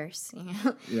shedding layers.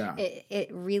 Yeah. It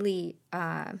really...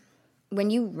 when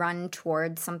you run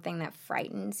towards something that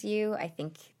frightens you, I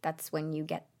think that's when you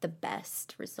get the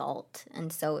best result.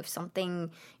 And so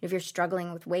if you're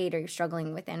struggling with weight, or you're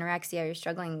struggling with anorexia, or you're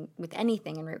struggling with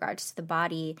anything in regards to the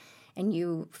body, and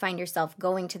you find yourself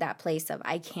going to that place of,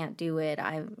 I can't do it,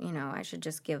 I should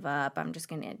just give up, I'm just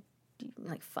going to,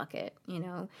 like, fuck it,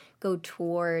 go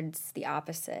towards the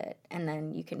opposite, and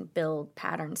then you can build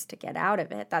patterns to get out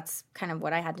of it. That's kind of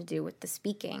what I had to do with the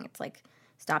speaking. It's like,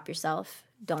 stop yourself.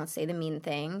 Don't say the mean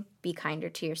thing. Be kinder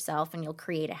to yourself, and you'll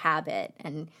create a habit.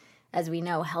 And as we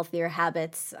know, healthier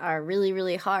habits are really,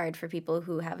 really hard for people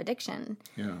who have addiction.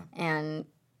 Yeah. And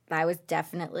I was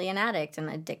definitely an addict, and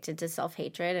addicted to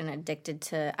self-hatred, and I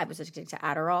was addicted to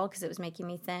Adderall because it was making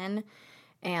me thin.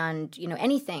 And,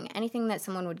 anything that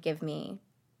someone would give me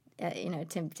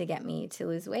to get me to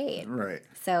lose weight. Right.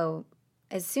 So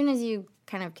as soon as you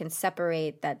kind of can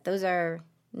separate that those are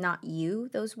not you,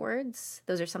 those words,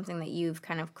 those are something that you've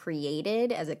kind of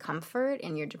created as a comfort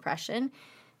in your depression,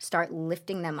 start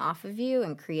lifting them off of you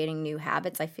and creating new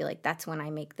habits, I feel like that's when I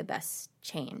make the best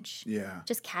change. Yeah.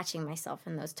 Just catching myself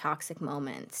in those toxic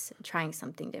moments, trying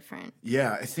something different.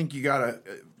 Yeah, I think you got to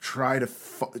try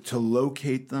to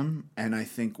locate them. And I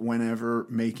think whenever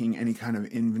making any kind of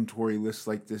inventory list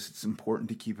like this, it's important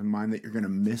to keep in mind that you're going to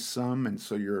miss some. And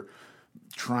so you're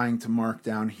trying to mark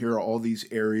down, here are all these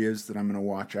areas that I'm going to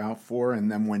watch out for.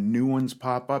 And then when new ones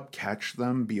pop up, catch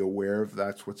them, be aware of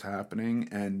that's what's happening.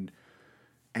 And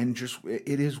just,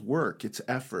 it is work, it's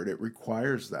effort, it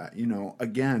requires that.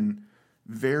 Again,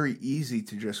 very easy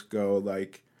to just go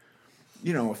like,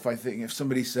 if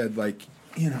somebody said like,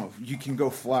 you can go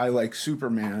fly like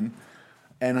Superman,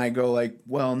 and I go like,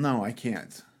 well, no, I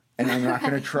can't. And I'm not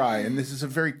going to try. And this is a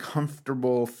very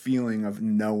comfortable feeling of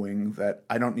knowing that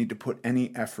I don't need to put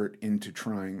any effort into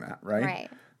trying that, right? Right.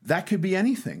 That could be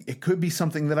anything. It could be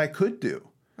something that I could do.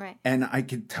 Right. And I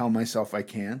could tell myself I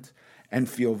can't and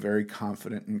feel very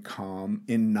confident and calm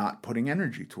in not putting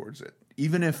energy towards it.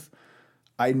 Even if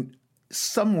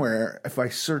if I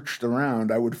searched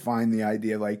around, I would find the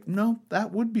idea like, no,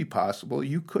 that would be possible.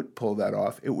 You could pull that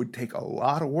off. It would take a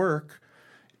lot of work,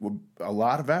 a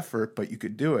lot of effort, but you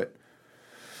could do it.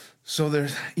 So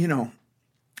there's,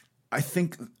 I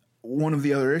think one of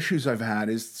the other issues I've had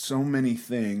is so many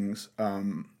things,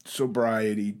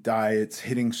 sobriety, diets,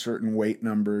 hitting certain weight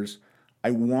numbers. I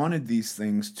wanted these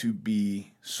things to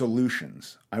be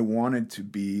solutions. I wanted to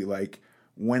be like,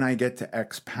 when I get to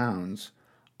X pounds,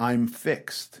 I'm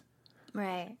fixed.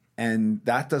 Right. And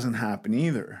that doesn't happen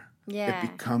either. Yeah.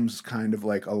 It becomes kind of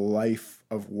like a life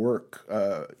of work,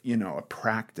 a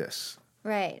practice.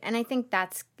 Right. And I think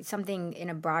that's something in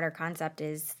a broader concept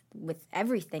is with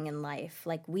everything in life.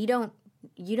 Like you don't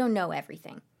know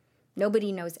everything.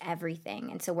 Nobody knows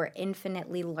everything. And so we're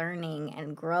infinitely learning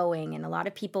and growing. And a lot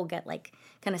of people get like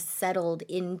kind of settled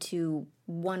into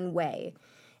one way.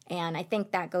 And I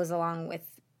think that goes along with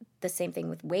the same thing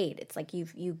with weight. It's like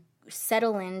you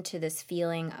settle into this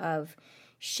feeling of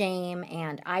shame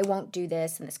and I won't do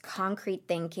this and this concrete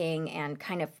thinking and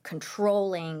kind of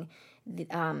controlling,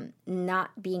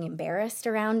 not being embarrassed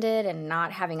around it and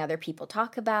not having other people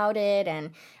talk about it.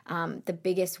 And the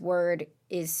biggest word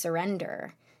is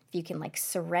surrender. If you can like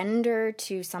surrender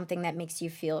to something that makes you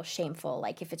feel shameful,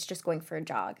 like if it's just going for a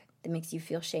jog that makes you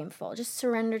feel shameful, just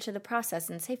surrender to the process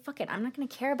and say, fuck it, I'm not going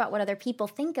to care about what other people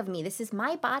think of me. This is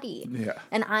my body. Yeah.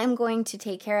 And I'm going to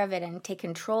take care of it and take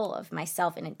control of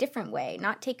myself in a different way,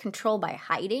 not take control by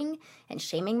hiding and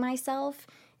shaming myself.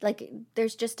 Like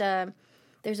there's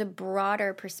a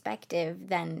broader perspective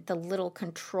than the little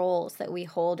controls that we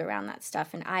hold around that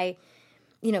stuff. And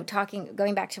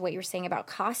going back to what you were saying about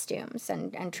costumes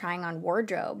and trying on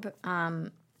wardrobe,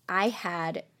 I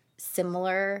had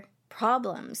similar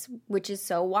problems, which is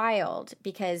so wild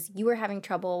because you were having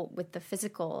trouble with the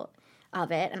physical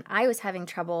of it, and I was having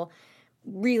trouble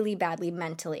really badly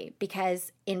mentally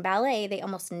because in ballet, they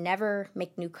almost never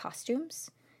make new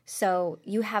costumes. So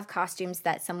you have costumes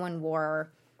that someone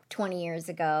wore 20 years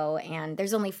ago, and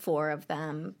there's only 4 of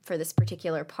them for this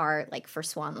particular part, like for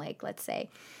Swan Lake, let's say.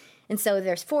 And so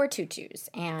there's 4 tutus,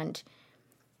 and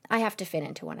I have to fit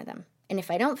into one of them. And if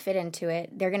I don't fit into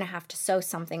it, they're going to have to sew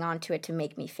something onto it to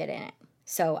make me fit in it.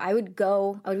 So I would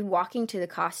be walking to the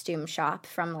costume shop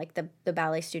from like the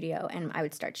ballet studio, and I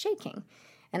would start shaking.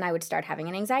 And I would start having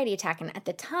an anxiety attack. And at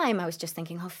the time, I was just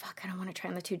thinking, oh, fuck, I don't want to try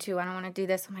on the tutu. I don't want to do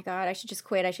this. Oh, my God, I should just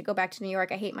quit. I should go back to New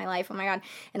York. I hate my life. Oh, my God.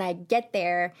 And I get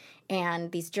there, and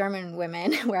these German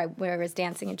women, where I was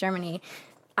dancing in Germany,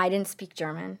 I didn't speak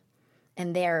German.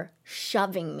 And they're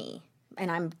shoving me. And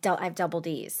I have double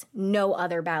Ds. No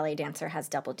other ballet dancer has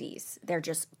double Ds. They're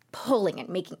just pulling and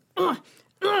making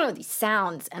these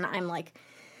sounds. And I'm like,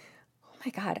 oh,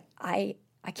 my God, I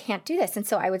can't do this. And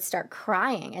so I would start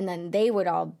crying. And then they would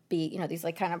all be, these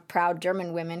like kind of proud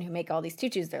German women who make all these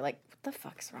tutus. They're like, what the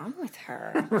fuck's wrong with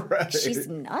her? Right. She's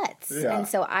nuts. Yeah. And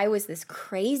so I was this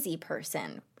crazy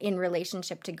person in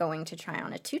relationship to going to try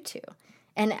on a tutu.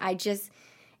 And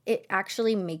it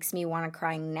actually makes me want to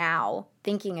cry now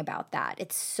thinking about that.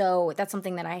 That's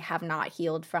something that I have not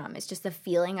healed from. It's just the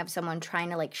feeling of someone trying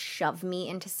to like shove me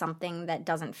into something that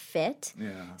doesn't fit.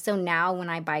 Yeah. So now when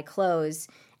I buy clothes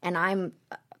and I'm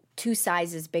 2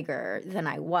 sizes bigger than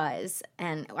I was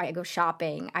and I go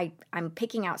shopping, I'm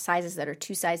picking out sizes that are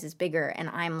 2 sizes bigger and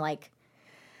I'm like,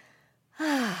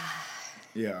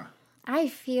 Yeah. I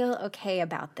feel okay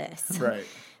about this. Right.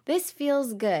 This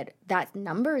feels good. That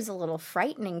number is a little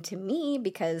frightening to me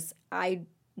because I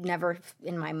never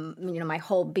in my, my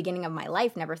whole beginning of my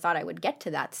life, never thought I would get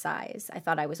to that size. I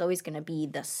thought I was always going to be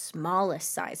the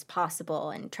smallest size possible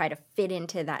and try to fit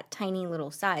into that tiny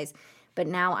little size. But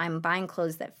now I'm buying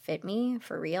clothes that fit me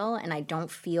for real, and I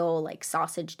don't feel like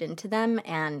sausaged into them,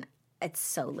 and it's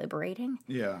so liberating.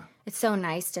 Yeah. It's so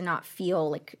nice to not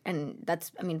feel like, and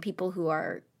that's, people who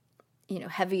are,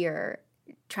 heavier,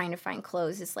 trying to find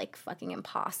clothes is like fucking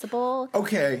impossible.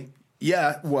 Okay.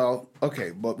 Yeah, well,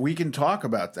 okay, but we can talk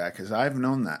about that because I've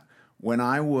known that. When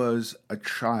I was a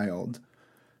child,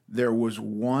 there was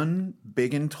one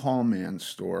big and tall man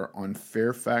store on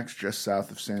Fairfax just south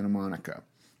of Santa Monica.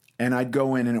 And I'd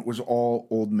go in and it was all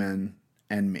old men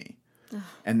and me. Ugh.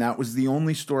 And that was the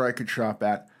only store I could shop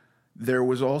at. There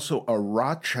was also a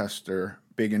Rochester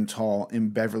big and tall in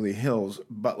Beverly Hills,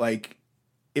 but like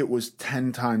it was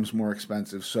 10 times more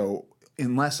expensive. So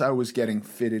unless I was getting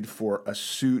fitted for a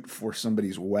suit for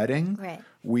somebody's wedding, right,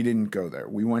 we didn't go there.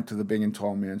 We went to the big and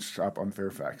tall man's shop on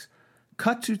Fairfax.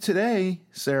 Cut to today,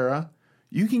 Sarah,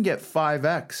 you can get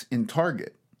 5X in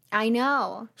Target. I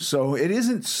know. So it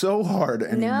isn't so hard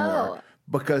anymore. No.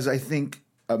 Because I think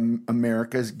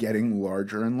America is getting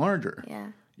larger and larger.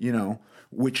 Yeah.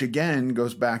 Which again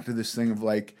goes back to this thing of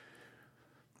like,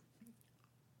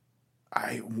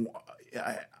 I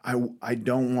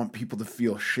don't want people to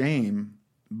feel shame,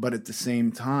 but at the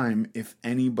same time, if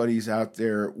anybody's out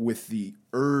there with the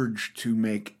urge to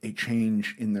make a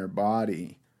change in their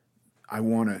body, I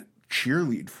want to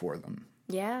cheerlead for them.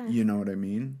 Yeah. You know what I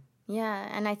mean? Yeah,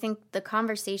 and I think the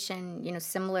conversation,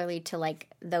 similarly to like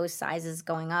those sizes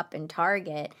going up in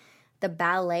Target, the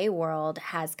ballet world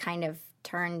has kind of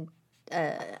turned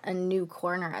a new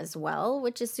corner as well,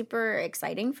 which is super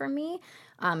exciting for me.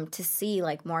 To see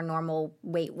like more normal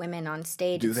weight women on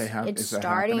stage. Do they have? It's is that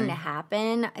starting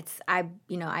happening? to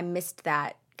happen. I missed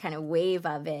that kind of wave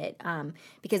of it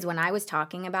because when I was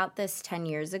talking about this 10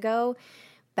 years ago,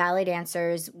 ballet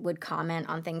dancers would comment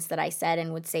on things that I said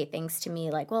and would say things to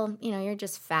me like, "Well, you're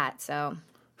just fat, so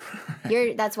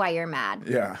that's why you're mad.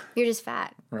 Yeah, you're just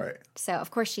fat." Right. So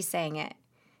of course she's saying it.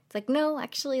 It's like, no,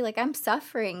 actually, like I'm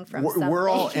suffering from something. We're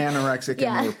all anorexic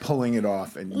Yeah. and we're pulling it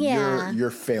off, and Yeah.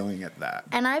 you're failing at that.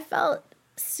 And I felt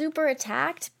super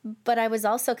attacked, but I was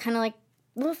also kind of like,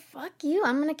 well, fuck you.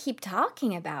 I'm going to keep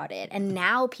talking about it. And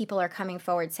now people are coming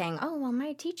forward saying, oh, well,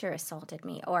 my teacher assaulted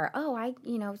me. Or, oh,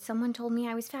 someone told me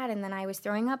I was fat and then I was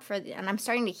throwing up and I'm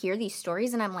starting to hear these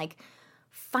stories and I'm like,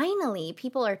 finally,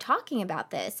 people are talking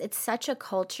about this. It's such a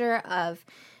culture of,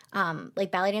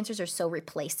 ballet dancers are so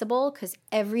replaceable because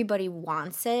everybody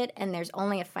wants it and there's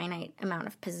only a finite amount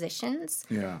of positions.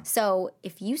 Yeah. So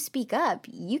if you speak up,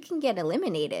 you can get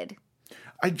eliminated.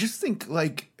 I just think,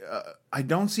 I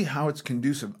don't see how it's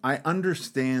conducive. I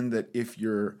understand that if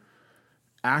you're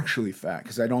actually fat,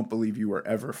 because I don't believe you were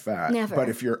ever fat. Never. But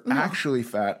if you're No. actually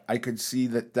fat, I could see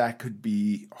that could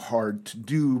be hard to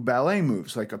do ballet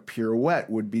moves. Like a pirouette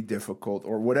would be difficult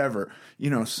or whatever.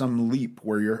 Some leap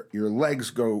where your legs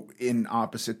go in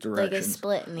opposite directions. Like a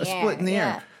split in the air. Split in the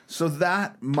Yeah. air. So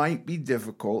that might be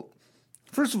difficult.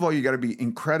 First of all, you got to be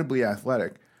incredibly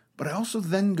athletic. But I also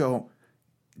then go,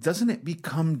 doesn't it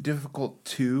become difficult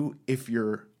too if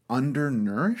you're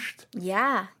undernourished?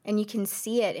 Yeah, and you can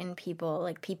see it in people.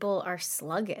 Like people are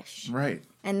sluggish, Right?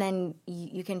 And then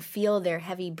you can feel their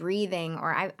heavy breathing.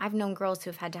 Or I've known girls who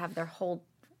have had to have their whole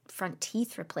front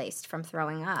teeth replaced from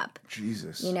throwing up.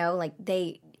 Jesus.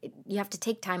 You have to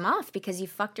take time off because you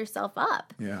fucked yourself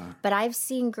up. Yeah. But I've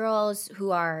seen girls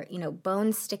who are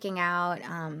bones sticking out.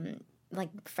 Like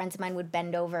friends of mine would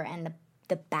bend over and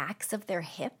the backs of their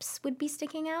hips would be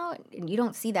sticking out. And you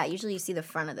don't see that. Usually you see the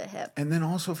front of the hip. And then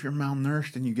also if you're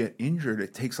malnourished and you get injured,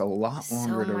 it takes a lot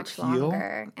longer So much to heal.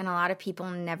 longer. And a lot of people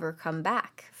never come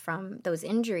back from those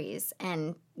injuries.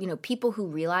 And, people who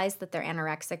realize that they're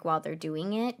anorexic while they're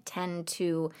doing it tend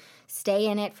to stay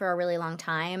in it for a really long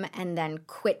time and then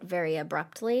quit very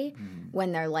abruptly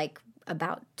when they're like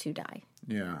about to die.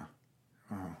 Yeah.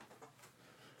 Oh.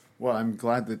 Well, I'm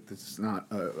glad that this is not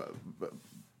a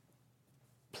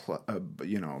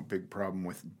big problem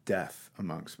with death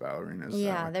amongst ballerinas.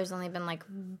 Yeah, there's only been like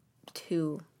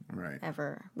 2 right.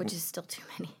 ever, which is still too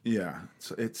many. Yeah,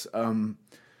 so it's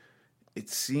it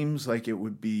seems like it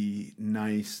would be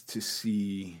nice to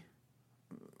see,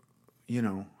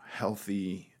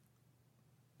 healthy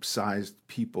sized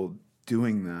people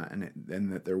doing that,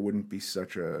 and that there wouldn't be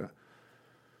such a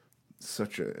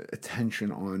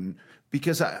attention on,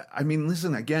 because I mean,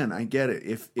 listen, again, I get it.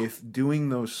 If doing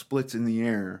those splits in the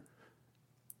air,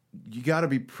 you got to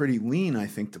be pretty lean, I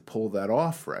think, to pull that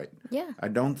off right. Yeah. I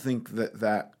don't think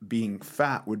that being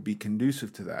fat would be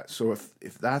conducive to that. So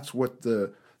if that's what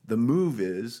the move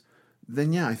is,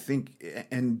 then yeah, I think,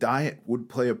 and diet would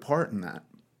play a part in that.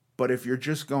 But if you're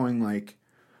just going like,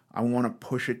 I want to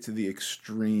push it to the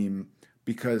extreme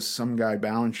because some guy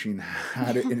Balanchine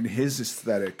had it in his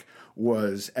aesthetic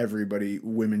was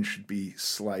women should be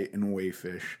slight and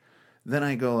wayfish, then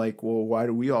I go like, well, why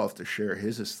do we all have to share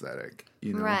his aesthetic?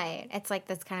 You know? Right. It's like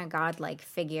this kind of godlike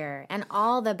figure. And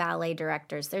all the ballet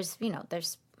directors, there's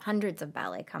hundreds of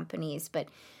ballet companies, but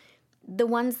the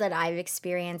ones that I've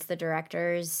experienced, the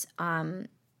directors,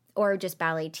 or just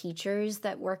ballet teachers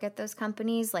that work at those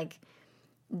companies, like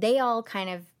they all kind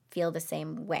of feel the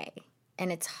same way.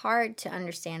 And it's hard to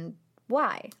understand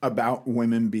why. About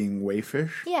women being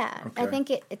wayfish? Yeah. Okay. I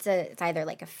think it's either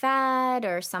like a fad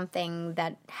or something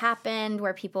that happened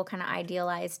where people kind of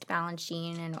idealized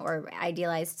Balanchine or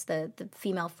idealized the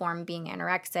female form being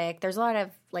anorexic. There's a lot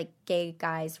of like gay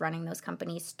guys running those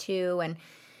companies too.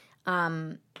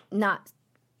 And not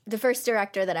the first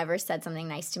director that ever said something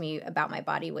nice to me about my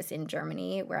body was in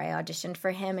Germany where I auditioned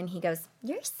for him. And he goes,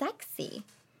 "You're sexy."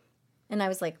 And I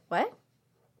was like, "What?"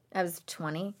 I was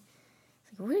 20.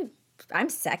 Like, I'm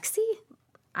sexy?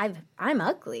 I'm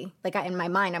ugly. Like in my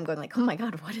mind, I'm going like, oh my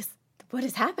God, what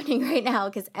is happening right now?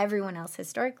 Because everyone else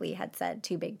historically had said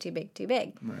too big, too big, too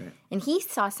big. Right. And he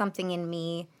saw something in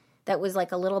me that was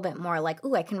like a little bit more like,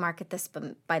 ooh, I can market this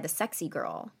by the sexy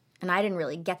girl. And I didn't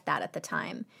really get that at the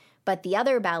time. But the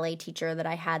other ballet teacher that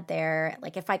I had there,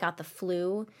 like if I got the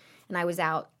flu and I was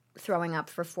out throwing up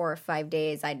for 4 or 5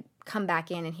 days, I'd come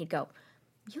back in and he'd go,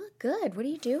 "You look good. What are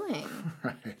you doing?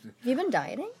 Right. Have you been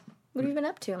dieting? What have you been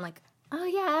up to?" I'm like, "Oh,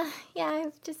 yeah,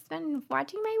 I've just been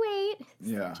watching my weight.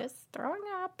 Yeah. Just throwing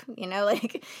up."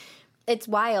 Like, it's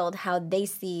wild how they're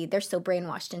so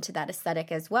brainwashed into that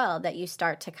aesthetic as well that you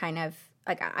start to kind of,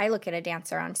 like, I look at a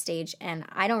dancer on stage and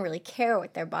I don't really care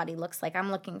what their body looks like.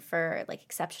 I'm looking for, like,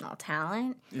 exceptional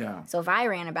talent. Yeah. So if I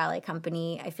ran a ballet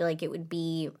company, I feel like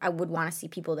I would want to see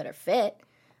people that are fit.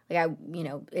 Like,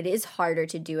 it is harder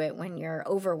to do it when you're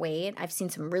overweight. I've seen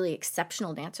some really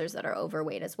exceptional dancers that are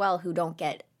overweight as well who don't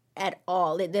get at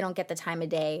all. They don't get the time of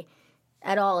day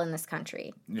at all in this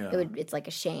country. Yeah. It's like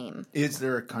a shame. Is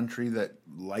there a country that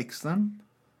likes them?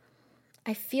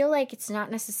 I feel like it's not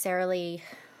necessarily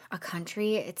a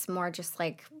country. It's more just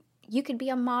like you could be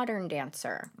a modern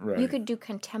dancer. Right. You could do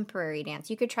contemporary dance.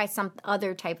 You could try some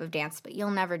other type of dance, but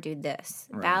you'll never do this.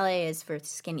 Right. Ballet is for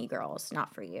skinny girls,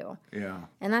 not for you. Yeah.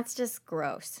 And that's just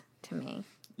gross to me.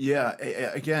 Yeah.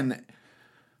 Again,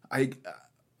 I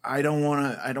don't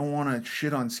want to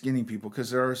shit on skinny people because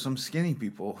there are some skinny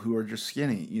people who are just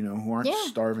skinny, who aren't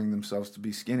starving themselves to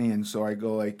be skinny. And so I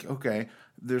go like, okay,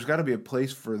 there's got to be a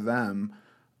place for them.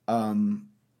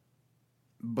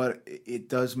 But it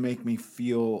does make me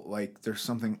feel like there's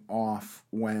something off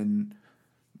when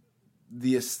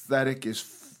the aesthetic is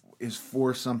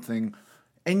for something.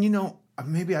 And,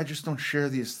 maybe I just don't share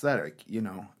the aesthetic.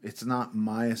 It's not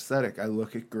my aesthetic. I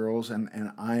look at girls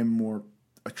and I'm more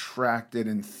attracted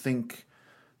and think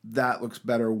that looks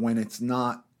better when it's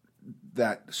not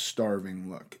that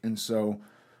starving look. And so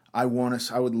I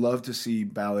would love to see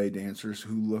ballet dancers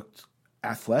who looked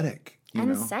athletic.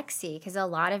 And sexy, because a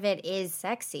lot of it is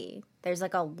sexy. There's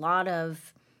like a lot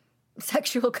of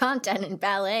sexual content in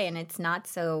ballet, and it's not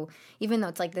so, even though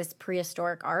it's like this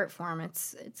prehistoric art form,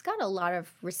 it's got a lot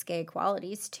of risque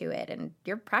qualities to it, and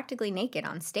you're practically naked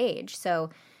on stage. So,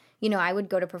 I would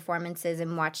go to performances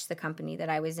and watch the company that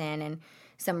I was in, and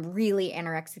some really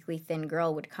anorexically thin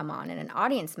girl would come on, and an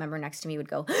audience member next to me would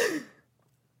go,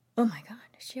 "Oh my God,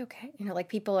 is she okay?" Like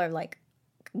people are like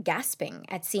gasping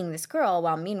at seeing this girl,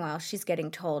 while meanwhile she's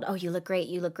getting told, "Oh, you look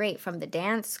great," from the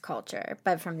dance culture.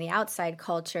 But from the outside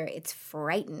culture, it's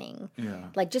frightening. Yeah.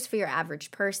 Like just for your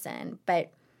average person.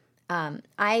 But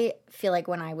I feel like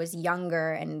when I was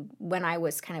younger and when I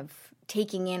was kind of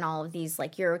taking in all of these,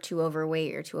 like, you're too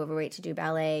overweight to do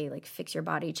ballet, like fix your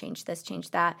body, change this, change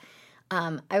that,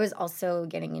 I was also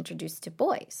getting introduced to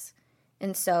boys.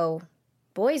 And so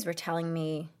boys were telling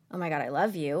me, "Oh my God, I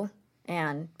love you."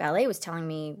 And ballet was telling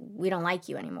me, "We don't like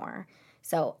you anymore."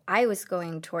 So I was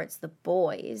going towards the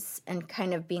boys and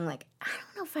kind of being like, I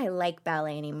don't know if I like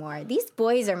ballet anymore. These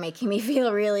boys are making me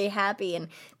feel really happy. And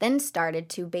then started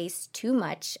to base too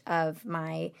much of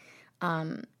my,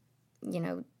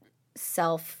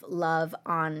 self-love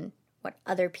on what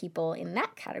other people in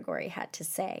that category had to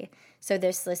say. So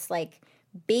there's this like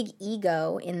big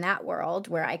ego in that world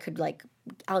where I could like,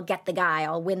 I'll get the guy,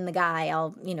 I'll win the guy,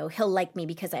 he'll like me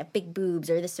because I have big boobs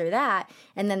or this or that.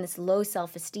 And then this low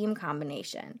self-esteem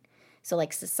combination. So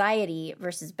like society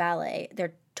versus ballet,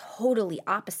 they're totally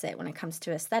opposite when it comes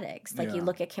to aesthetics. Like, you Yeah.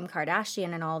 look at Kim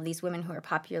Kardashian and all of these women who are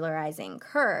popularizing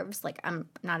curves. Like, I'm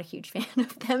not a huge fan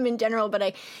of them in general, but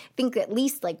I think at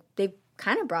least, like, they've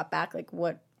kind of brought back, like,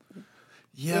 what...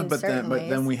 Yeah, in but certain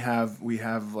then ways. we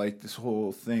have like this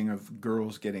whole thing of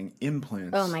girls getting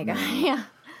implants. Oh, my God, now, yeah.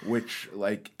 Which,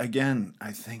 like, again,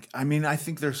 I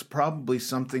think there's probably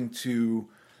something to,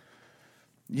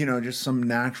 you know, just some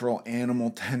natural animal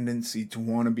tendency to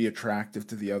want to be attractive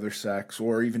to the other sex,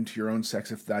 or even to your own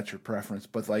sex if that's your preference.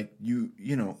 But, like, you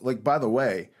know, like, by the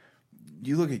way,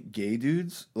 you look at gay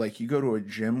dudes, like, you go to a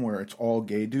gym where it's all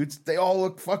gay dudes, they all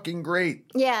look fucking great.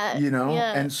 Yeah. You know?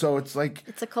 Yeah. And so it's like...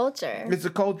 It's a culture. It's a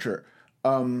culture.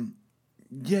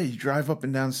 Yeah, you drive up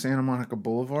and down Santa Monica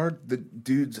Boulevard, the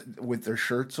dudes with their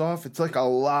shirts off, it's like a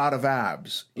lot of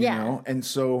abs, you know? And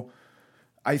so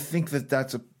I think that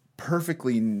that's a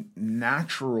perfectly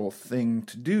natural thing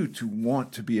to do, to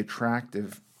want to be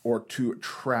attractive or to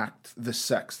attract the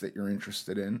sex that you're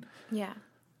interested in. Yeah.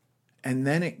 And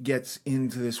then it gets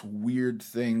into this weird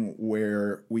thing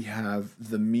where we have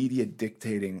the media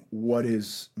dictating what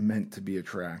is meant to be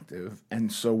attractive.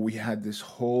 And so we had this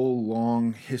whole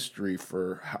long history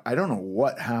for, I don't know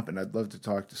what happened. I'd love to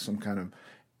talk to some kind of,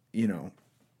 you know,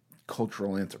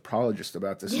 cultural anthropologist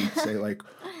about this and say, like,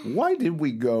 why did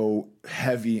we go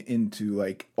heavy into,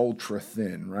 like, ultra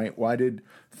thin, right? Why did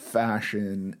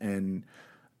fashion and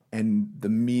the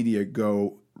media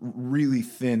go really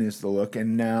thin is the look,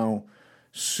 and now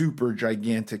super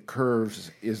gigantic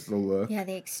curves is the look? Yeah,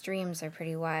 the extremes are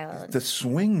pretty wild. The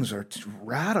swings are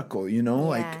radical, you know?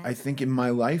 Like, Yeah. I think in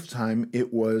my lifetime,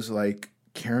 it was like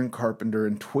Karen Carpenter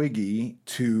and Twiggy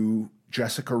to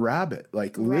Jessica Rabbit,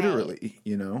 like, literally,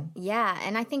 you know? Yeah,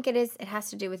 and I think it has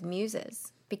to do with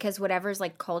muses, because whatever's,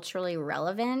 like, culturally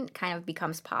relevant kind of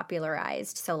becomes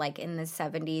popularized. So, like, in the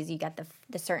 70s, you got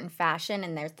the certain fashion,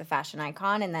 and there's the fashion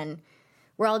icon, and then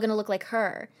we're all going to look like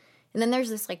her. And then there's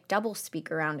this, like, double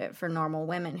speak around it for normal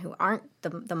women who aren't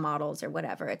the models or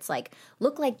whatever. It's like,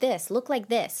 look like this,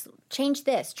 change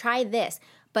this, try this,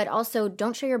 but also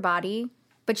don't show your body,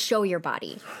 but show your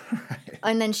body. Right.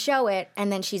 And then show it,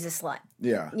 and then she's a slut.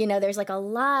 Yeah. You know, there's, like, a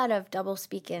lot of double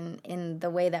speak in the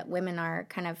way that women are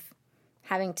kind of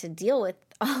having to deal with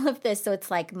all of this. So it's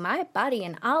like, my body,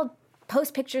 and I'll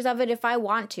post pictures of it if I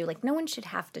want to. Like, no one should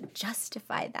have to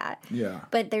justify that. Yeah.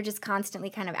 But they're just constantly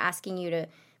kind of asking you to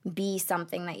be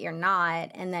something that you're not,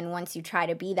 and then once you try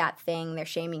to be that thing, they're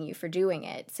shaming you for doing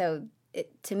it. So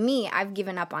to me, I've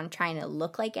given up on trying to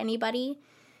look like anybody,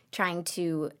 trying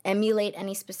to emulate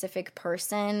any specific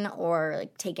person, or,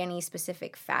 like, take any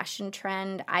specific fashion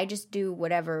trend. I just do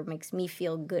whatever makes me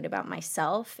feel good about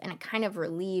myself, and it kind of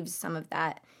relieves some of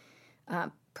that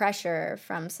pressure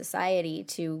from society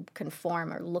to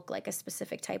conform or look like a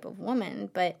specific type of woman.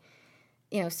 But,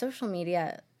 you know, social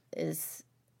media is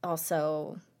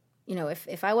also... You know,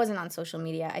 if I wasn't on social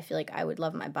media, I feel like I would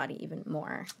love my body even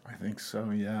more. I think so,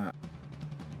 yeah.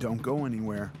 Don't go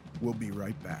anywhere. We'll be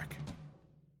right back.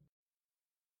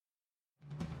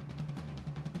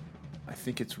 I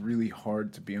think it's really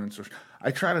hard to be on social...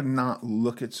 I try to not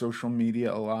look at social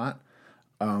media a lot.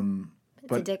 It's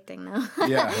addicting, though.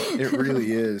 Yeah, it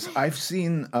really is. I've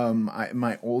seen...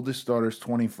 my oldest daughter's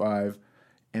 25...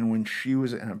 And when she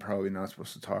was, and I'm probably not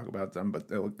supposed to talk about them, but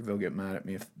they'll get mad at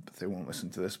me if they won't listen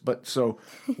to this. But so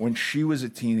when she was a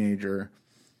teenager,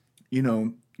 you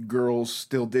know, girls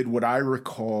still did what I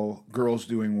recall girls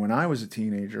doing when I was a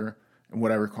teenager, and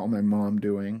what I recall my mom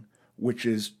doing, which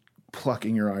is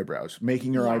plucking your eyebrows,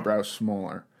 making your eyebrows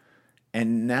smaller.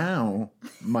 And now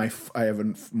my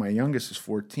youngest is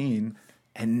 14,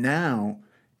 and now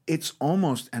it's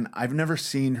almost, and I've never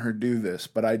seen her do this,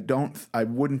 but I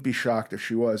wouldn't be shocked if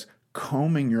she was,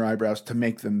 combing your eyebrows to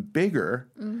make them bigger.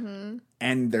 Mm-hmm.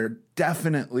 And they're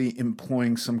definitely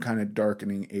employing some kind of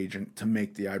darkening agent to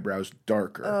make the eyebrows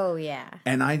darker. Oh, yeah.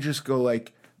 And I just go,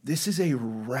 like, this is a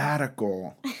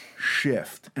radical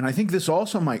shift. And I think this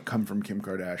also might come from Kim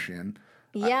Kardashian.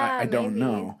 Yeah, I don't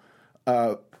know.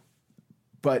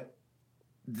 But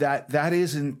that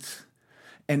isn't,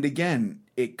 and again,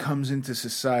 it comes into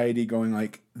society going,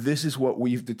 like, this is what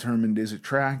we've determined is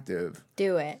attractive.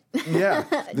 Do it. Yeah.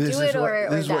 This Do is it what, or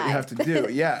this is what you die. have to do.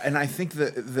 Yeah. And I think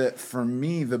that for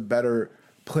me, the better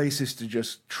place is to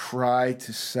just try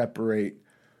to separate.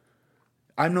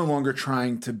 I'm no longer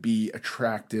trying to be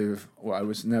attractive.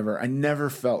 Well, I never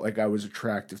felt like I was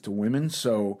attractive to women.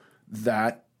 So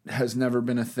that has never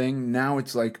been a thing. Now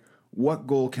it's like, what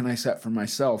goal can I set for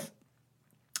myself?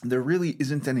 There really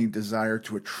isn't any desire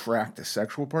to attract a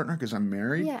sexual partner because I'm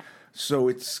married. Yeah. So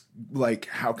it's like,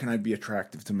 how can I be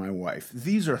attractive to my wife?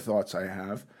 These are thoughts I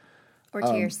have. Or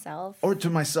to yourself. Or to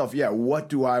myself, yeah. What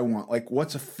do I want? Like,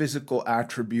 what's a physical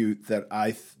attribute that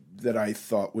I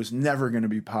thought was never going to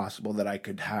be possible that I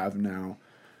could have now?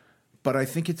 But I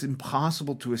think it's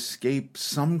impossible to escape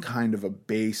some kind of a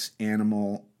base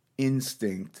animal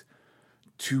instinct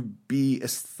to be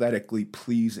aesthetically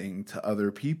pleasing to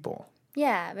other people.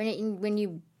 Yeah, when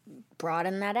you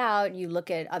broaden that out, you look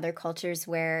at other cultures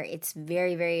where it's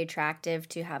very, very attractive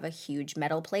to have a huge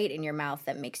metal plate in your mouth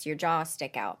that makes your jaw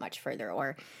stick out much further,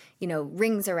 or,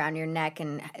 rings around your neck,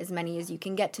 and as many as you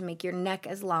can get to make your neck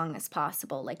as long as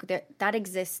possible. Like, that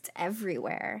exists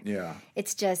everywhere. Yeah.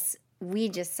 It's just, we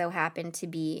just so happen to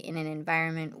be in an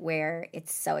environment where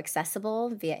it's so accessible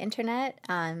via internet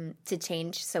to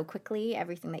change so quickly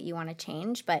everything that you want to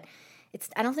change, but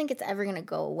I don't think it's ever going to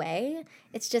go away.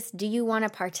 It's just, do you want to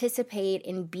participate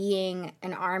in being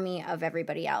an army of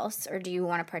everybody else, or do you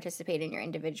want to participate in your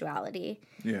individuality?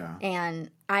 Yeah. And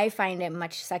I find it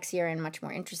much sexier and much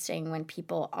more interesting when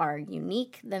people are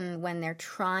unique than when they're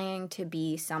trying to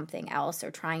be something else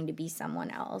or trying to be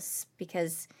someone else.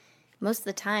 Because most of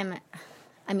the time,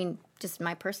 just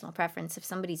my personal preference, if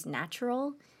somebody's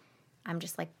natural, I'm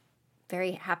just like,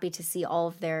 very happy to see all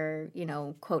of their,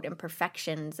 quote,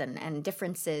 imperfections and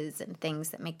differences and things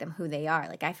that make them who they are.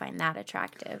 Like, I find that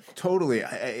attractive. Totally.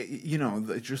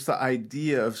 Just the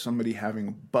idea of somebody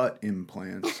having butt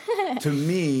implants to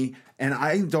me, and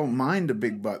I don't mind a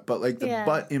big butt, but like the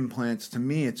butt implants to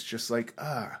me, it's just like,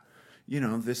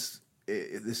 this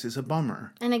is a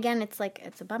bummer. And again, it's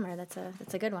a bummer. That's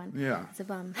a good one. Yeah. It's a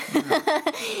bum.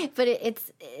 Yeah. But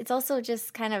it's also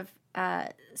just kind of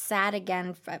sad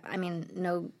again.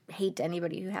 No hate to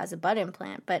anybody who has a butt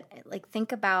implant, but like,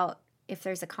 think about if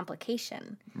there's a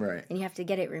complication, right, and you have to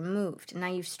get it removed, and now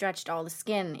you've stretched all the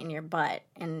skin in your butt,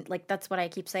 and like, that's what I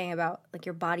keep saying about like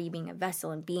your body being a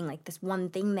vessel and being like this one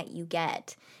thing that you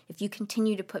get. If you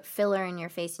continue to put filler in your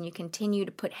face and you continue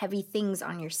to put heavy things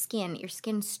on your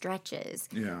skin stretches.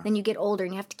 Yeah. Then you get older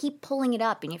and you have to keep pulling it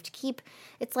up, and you have to keep.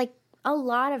 It's like a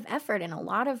lot of effort and a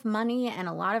lot of money and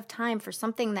a lot of time for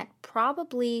something that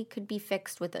probably could be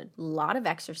fixed with a lot of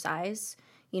exercise.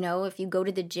 If you go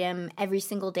to the gym every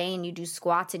single day and you do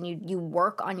squats and you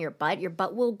work on your butt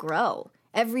will grow.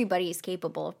 Everybody is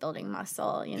capable of building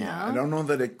muscle, Yeah, I don't know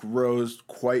that it grows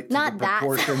quite to Not the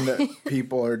proportion that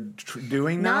people are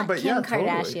doing now, but Kim totally.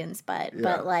 Kardashian's butt,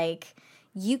 but like,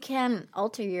 you can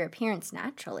alter your appearance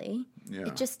naturally. Yeah.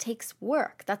 It just takes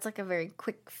work. That's like a very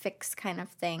quick fix kind of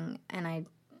thing. And I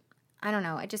don't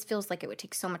know. It just feels like it would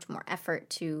take so much more effort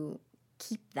to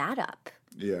keep that up.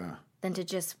 Yeah. Than to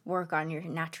just work on your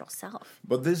natural self.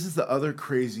 But this is the other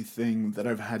crazy thing that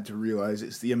I've had to realize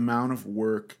is the amount of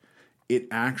work it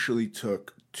actually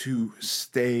took to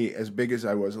stay as big as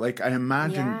I was. Like, I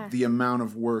imagine the amount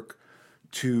of work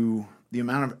the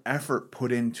amount of effort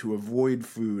put in to avoid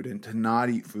food and to not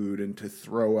eat food and to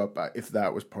throw up if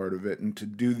that was part of it and to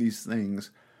do these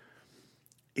things.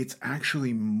 It's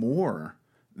actually more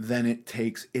than it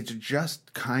takes. It's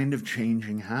just kind of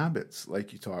changing habits,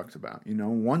 like you talked about.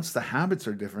 Once the habits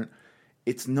are different,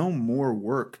 it's no more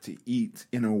work to eat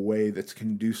in a way that's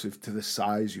conducive to the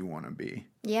size you want to be.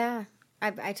 Yeah,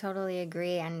 I totally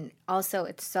agree. And also,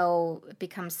 it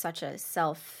becomes such a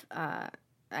self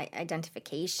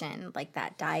identification, like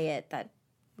that diet, that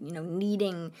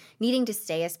needing to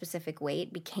stay a specific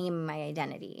weight became my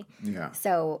identity. Yeah.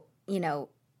 So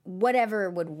whatever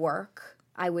would work,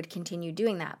 I would continue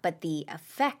doing that. But the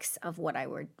effects of what I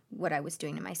was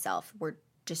doing to myself were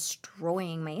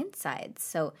destroying my insides.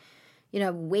 So,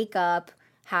 wake up,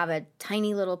 have a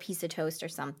tiny little piece of toast or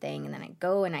something, and then I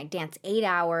go and I dance 8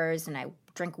 hours, and I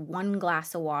drink 1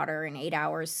 glass of water in 8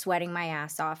 hours, sweating my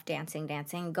ass off, dancing,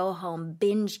 go home,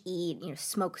 binge eat,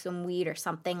 smoke some weed or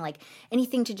something, like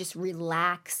anything to just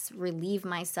relax, relieve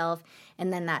myself.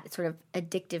 And then that sort of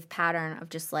addictive pattern of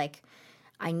just like,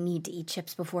 I need to eat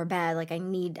chips before bed. Like, I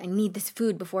need this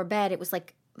food before bed. It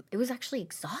was actually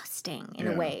exhausting in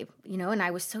a way, and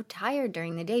I was so tired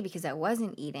during the day because I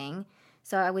wasn't eating.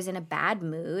 So I was in a bad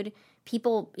mood.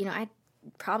 People, I had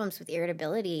problems with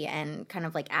irritability and kind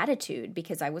of like attitude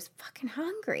because I was fucking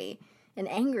hungry and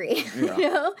angry,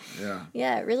 Yeah.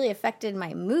 Yeah, it really affected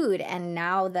my mood. And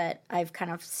now that I've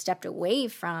kind of stepped away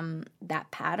from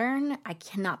that pattern, I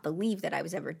cannot believe that I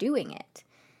was ever doing it.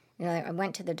 I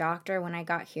went to the doctor when I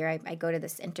got here. I go to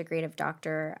this integrative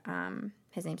doctor.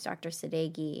 His name's Dr.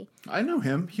 Sadeghi. I know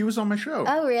him. He was on my show.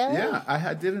 Oh, really? Yeah,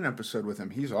 I did an episode with him.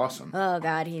 He's awesome. Oh,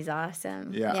 God, he's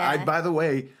awesome. Yeah. By the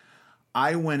way,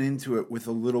 I went into it with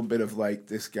a little bit of like,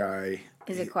 this guy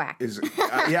is a quack.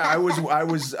 I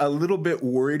was a little bit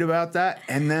worried about that,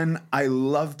 and then I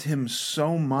loved him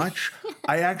so much.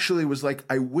 I actually was like,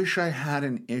 I wish I had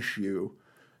an issue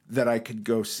that I could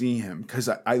go see him because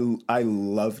I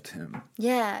loved him.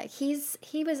 Yeah, he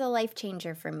was a life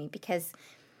changer for me because,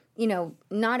 you know,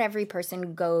 not every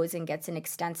person goes and gets an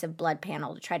extensive blood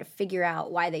panel to try to figure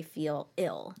out why they feel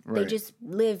ill. Right. They just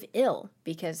live ill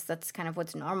because that's kind of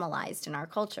what's normalized in our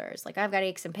cultures. Like, I've got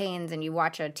aches and pains, and you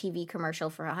watch a TV commercial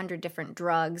for 100 different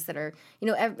drugs that are, you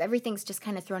know, everything's just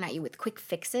kind of thrown at you with quick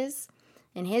fixes.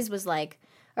 And his was like,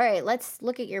 all right, let's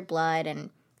look at your blood and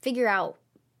figure out,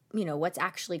 you know, what's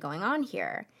actually going on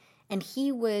here. And he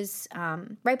was,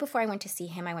 right before I went to see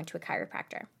him, I went to a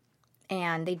chiropractor.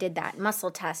 And they did that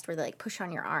muscle test where they like push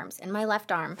on your arms. And my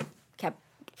left arm kept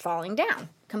falling down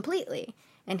completely.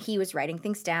 And he was writing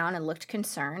things down and looked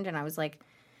concerned. And I was like,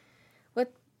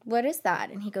 what is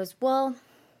that? And he goes, well,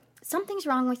 something's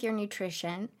wrong with your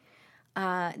nutrition.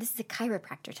 This is a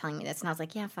chiropractor telling me this. And I was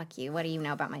like, yeah, fuck you. What do you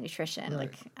know about my nutrition?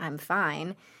 Right. Like, I'm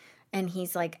fine. And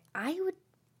he's like, I would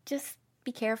just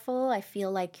be careful. I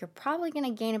feel like you're probably going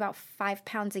to gain about 5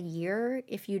 pounds a year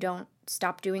if you don't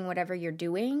stop doing whatever you're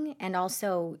doing. And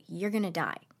also, you're going to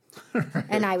die. Right.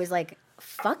 And I was like,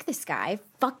 fuck this guy.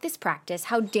 Fuck this practice.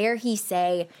 How dare he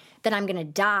say that I'm going to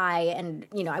die? And,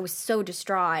 you know, I was so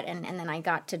distraught. And then I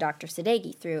got to Dr.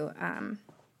 Sadeghi through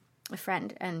a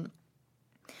friend, and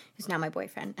who's now my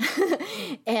boyfriend.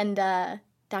 And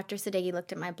Dr. Sadeghi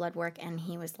looked at my blood work, and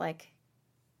he was like,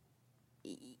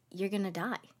 you're going to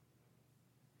die.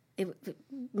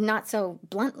 Not so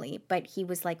bluntly, but he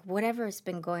was like, whatever has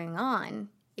been going on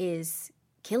is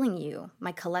killing you.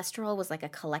 My cholesterol was like a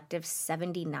collective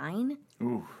 79.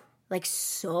 Ooh. Like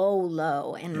so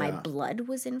low. And my blood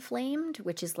was inflamed,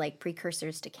 which is like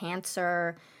precursors to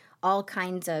cancer, all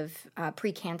kinds of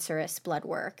precancerous blood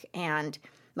work. And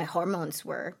my hormones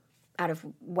were out of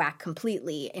whack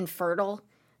completely, infertile.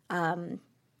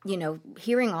 You know,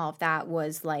 hearing all of that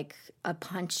was like a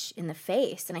punch in the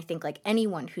face. And I think like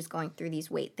anyone who's going through these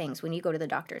weight things, when you go to the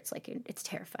doctor, it's like, it's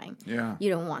terrifying. Yeah.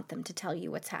 You don't want them to tell you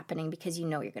what's happening because you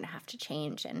know you're going to have to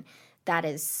change. And that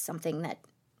is something that,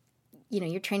 you know,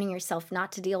 you're training yourself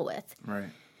not to deal with.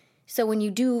 Right. So when you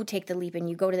do take the leap and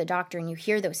you go to the doctor and you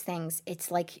hear those things,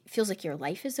 it's like, feels like your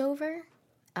life is over.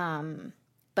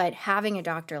 But having a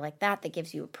doctor like that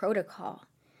gives you a protocol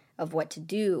of what to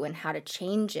do and how to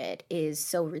change it is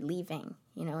so relieving,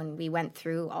 you know. And we went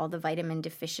through all the vitamin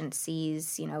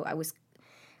deficiencies. You know, I was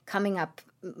coming up,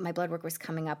 my blood work was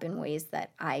coming up in ways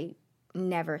that I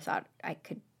never thought I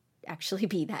could actually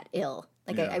be that ill.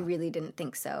 Like, I really didn't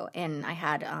think so. And I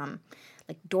had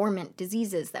like dormant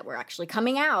diseases that were actually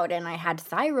coming out, and I had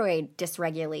thyroid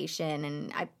dysregulation,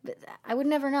 and I would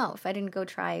never know if I didn't go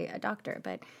try a doctor.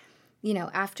 But you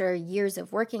know, after years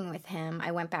of working with him,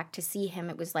 I went back to see him.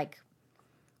 It was like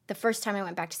the first time I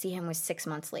went back to see him was 6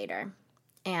 months later.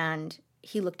 And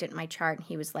he looked at my chart and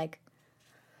he was like,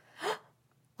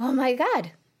 oh my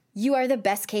God, you are the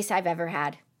best case I've ever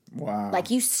had. Wow. Like,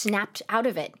 you snapped out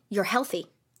of it. You're healthy.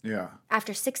 Yeah.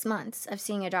 After 6 months of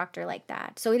seeing a doctor like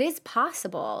that. So it is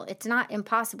possible. It's not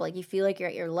impossible. Like, you feel like you're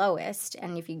at your lowest,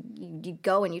 and if you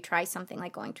go and you try something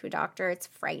like going to a doctor, it's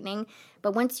frightening.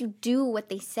 But once you do what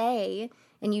they say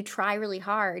and you try really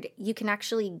hard, you can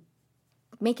actually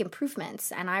make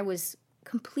improvements. And I was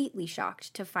completely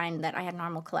shocked to find that I had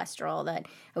normal cholesterol, that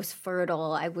I was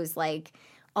fertile. I was like,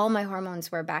 all my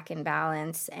hormones were back in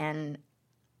balance, and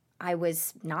I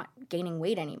was not gaining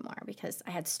weight anymore because I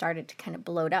had started to kind of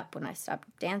bloat up when I stopped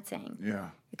dancing. Yeah.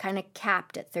 It kind of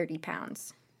capped at 30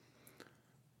 pounds.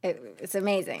 It's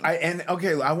amazing. I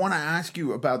want to ask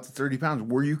you about the 30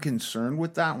 pounds. Were you concerned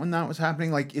with that when that was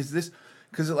happening? Like, is this,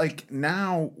 because like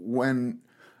now when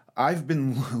I've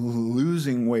been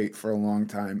losing weight for a long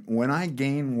time, when I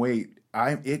gain weight,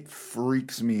 it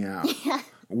freaks me out. Yeah.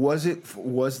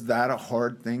 Was that a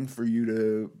hard thing for you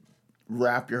to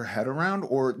wrap your head around,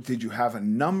 or did you have a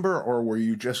number, or were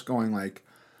you just going like,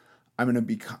 I'm going to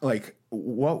be like,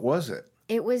 what was it?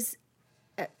 It was,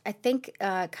 I think,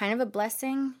 kind of a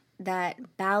blessing that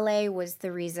ballet was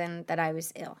the reason that I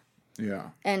was ill.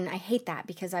 Yeah. And I hate that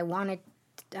because I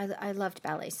loved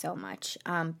ballet so much.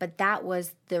 But that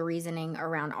was the reasoning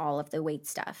around all of the weight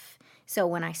stuff. So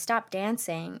when I stopped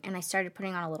dancing and I started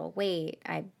putting on a little weight,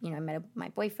 I met my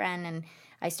boyfriend, and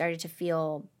I started to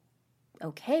feel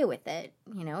okay with it,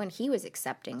 you know, and he was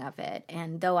accepting of it.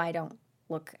 And though I don't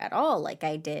look at all like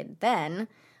I did then,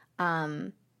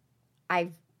 I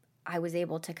was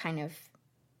able to kind of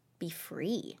be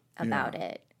free about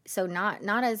it. So not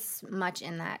as much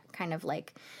in that kind of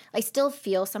like, I still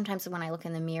feel sometimes when I look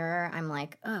in the mirror, I'm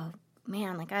like, oh,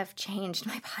 man, like I've changed.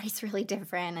 My body's really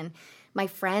different. And my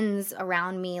friends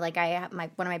around me, like I have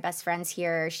one of my best friends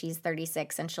here, she's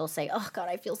 36 and she'll say, oh God,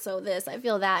 I feel so this, I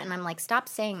feel that. And I'm like, stop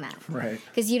saying that. Right.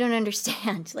 Because you don't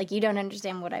understand. Like you don't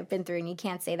understand what I've been through and you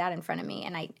can't say that in front of me.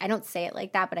 And I don't say it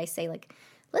like that, but I say like,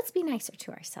 let's be nicer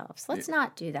to ourselves. Let's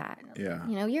not do that. Yeah.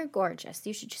 You know, you're gorgeous.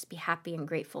 You should just be happy and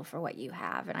grateful for what you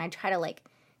have. And I try to like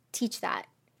teach that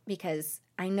because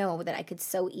I know that I could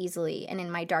so easily, and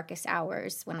in my darkest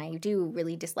hours when I do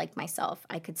really dislike myself,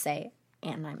 I could say,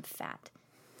 and I'm fat,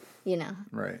 you know?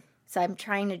 Right. So I'm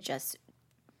trying to just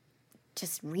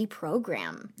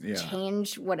reprogram,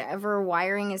 change whatever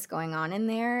wiring is going on in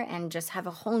there and just have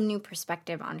a whole new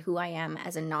perspective on who I am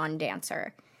as a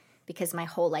non-dancer. Because my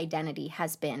whole identity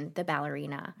has been the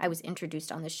ballerina. I was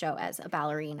introduced on the show as a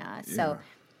ballerina. So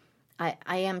I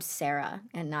am Sarah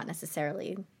and not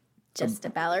necessarily just a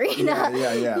ballerina.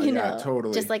 Yeah,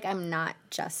 totally. Just like I'm not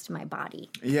just my body.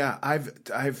 Yeah,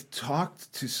 I've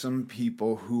talked to some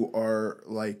people who are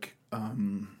like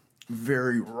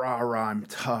very rah-rah, I'm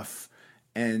tough,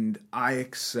 and I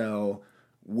excel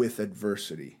with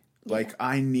adversity. Like,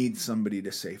 I need somebody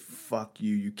to say, fuck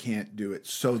you, you can't do it,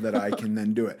 so that I can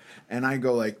then do it. And I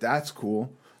go like, that's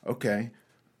cool. Okay.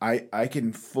 I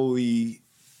can fully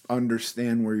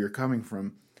understand where you're coming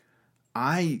from.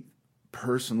 I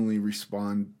personally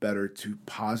respond better to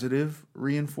positive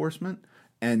reinforcement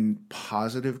and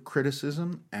positive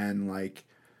criticism. And like,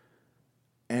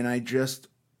 and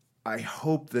I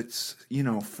hope that's, you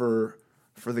know, for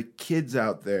the kids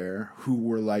out there who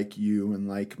were like you and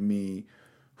like me,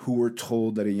 who were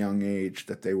told at a young age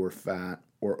that they were fat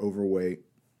or overweight,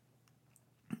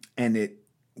 and it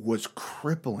was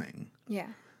crippling. Yeah.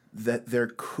 That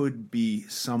there could be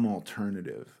some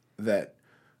alternative that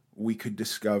we could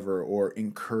discover or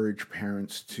encourage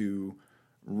parents to,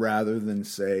 rather than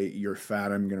say, you're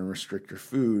fat, I'm going to restrict your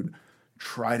food,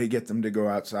 try to get them to go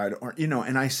outside. Or, you know,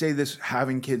 and I say this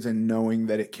having kids and knowing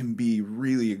that it can be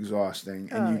really exhausting,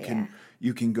 and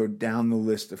you can go down the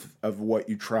list of what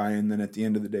you try, and then at the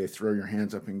end of the day, throw your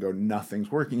hands up and go,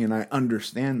 nothing's working. And I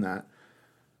understand that.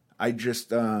 I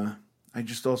just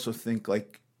also think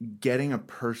like getting a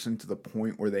person to the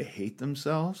point where they hate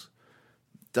themselves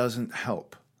doesn't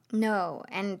help. No,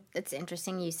 and it's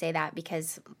interesting you say that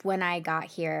because when I got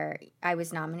here, I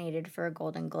was nominated for a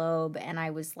Golden Globe, and I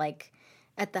was like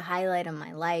at the highlight of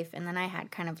my life, and then I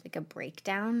had kind of like a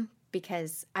breakdown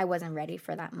because I wasn't ready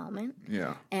for that moment.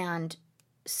 Yeah. And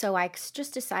so I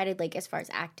just decided, like, as far as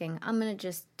acting, I'm going to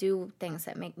just do things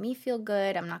that make me feel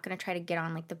good. I'm not going to try to get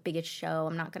on, like, the biggest show.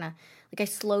 I'm not going to, like, I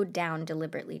slowed down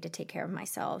deliberately to take care of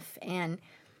myself. And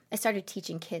I started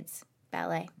teaching kids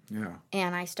ballet. Yeah.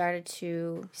 And I started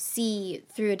to see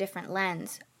through a different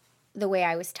lens the way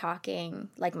I was talking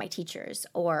like my teachers,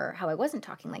 or how I wasn't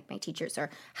talking like my teachers, or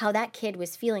how that kid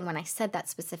was feeling when I said that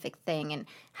specific thing, and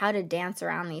how to dance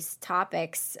around these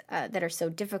topics that are so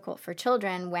difficult for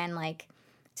children when, like,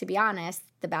 to be honest,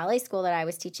 the ballet school that I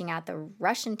was teaching at, the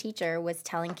Russian teacher was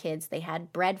telling kids they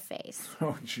had bread face.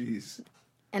 Oh, jeez.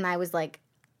 And I was like,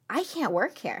 I can't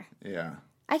work here. Yeah.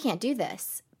 I can't do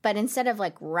this. But instead of,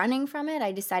 like, running from it,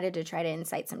 I decided to try to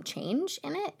incite some change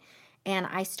in it. And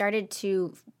I started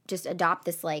to just adopt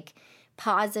this, like,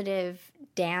 positive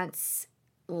dance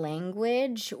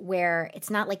language where it's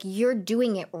not like you're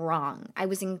doing it wrong. I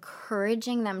was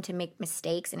encouraging them to make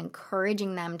mistakes and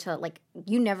encouraging them to, like,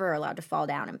 you never are allowed to fall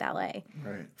down in ballet.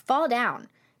 Right. Fall down.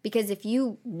 Because if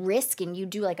you risk and you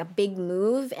do, like, a big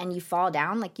move and you fall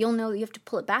down, like, you'll know you have to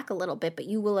pull it back a little bit, but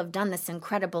you will have done this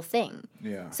incredible thing.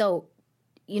 Yeah. So,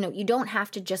 you know, you don't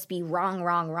have to just be wrong,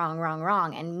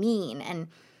 and mean. And,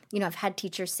 you know, I've had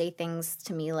teachers say things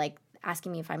to me like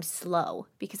asking me if I'm slow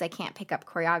because I can't pick up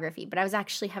choreography, but I was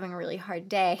actually having a really hard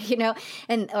day, you know,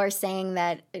 or saying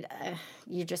that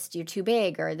you're too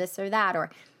big or this or that, or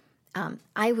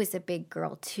I was a big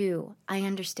girl too. I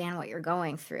understand what you're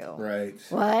going through. Right.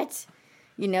 What?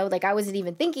 You know, like I wasn't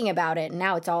even thinking about it, and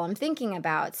now it's all I'm thinking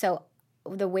about. So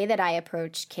the way that I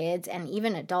approach kids and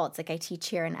even adults, like I teach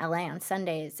here in LA on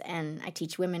Sundays, and I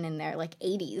teach women in their like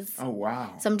 80s. Oh,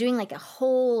 wow. So I'm doing like a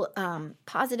whole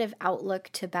positive outlook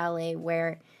to ballet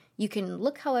where you can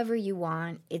look however you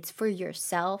want. It's for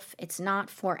yourself. It's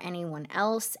not for anyone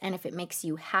else. And if it makes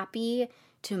you happy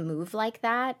to move like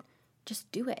that,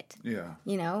 just do it. Yeah.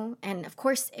 You know? And of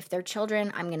course, if they're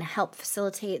children, I'm going to help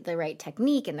facilitate the right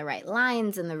technique and the right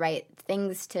lines and the right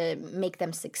things to make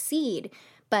them succeed.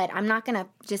 But I'm not going to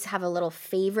just have a little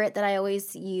favorite that I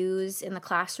always use in the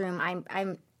classroom.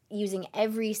 I'm using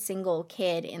every single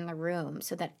kid in the room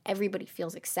so that everybody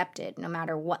feels accepted no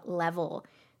matter what level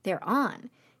they're on.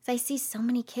 Because I see so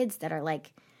many kids that are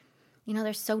like,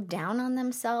 they're so down on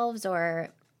themselves, or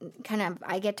kind of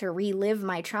I get to relive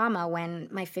my trauma when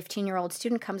my 15-year-old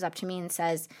student comes up to me and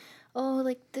says, oh,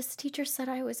 like this teacher said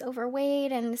I was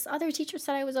overweight and this other teacher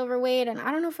said I was overweight and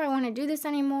I don't know if I want to do this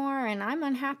anymore and I'm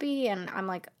unhappy. And I'm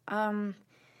like,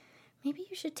 maybe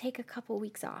you should take a couple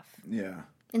weeks off. Yeah.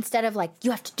 Instead of like,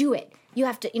 you have to do it. You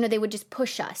have to, they would just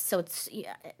push us. So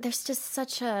there's just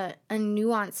such a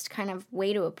nuanced kind of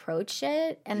way to approach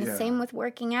it. And the same with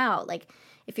working out. Like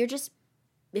if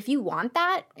you want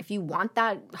that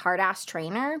hard-ass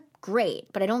trainer,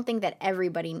 great. But I don't think that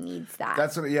everybody needs that.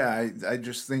 That's what, I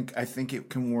think it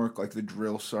can work. Like the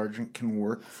drill sergeant can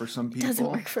work for some people. It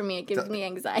doesn't work for me. It gives me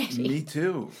anxiety. Me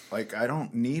too. Like I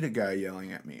don't need a guy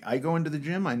yelling at me. I go into the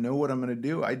gym. I know what I'm going to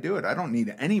do. I do it. I don't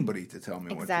need anybody to tell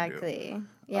me what to do. Exactly.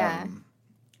 Yeah.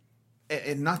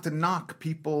 And not to knock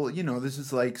people, this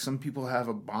is like some people have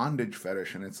a bondage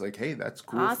fetish and it's like, hey, that's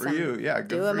cool for you. Yeah, good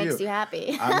for you. Do what makes you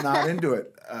happy. I'm not into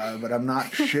it, but I'm not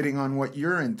shitting on what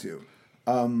you're into.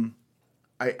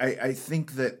 I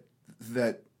think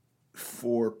that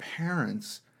for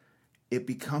parents, it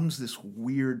becomes this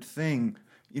weird thing.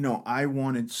 I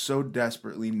wanted so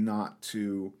desperately not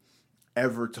to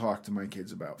ever talk to my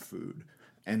kids about food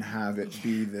and have it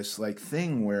be this like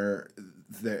thing where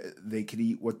they could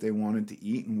eat what they wanted to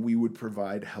eat and we would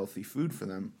provide healthy food for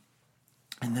them.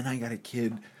 And then I got a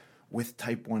kid with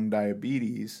type 1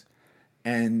 diabetes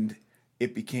and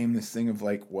it became this thing of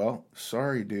like, well,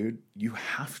 sorry, dude, you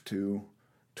have to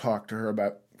talk to her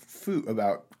about food,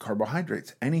 about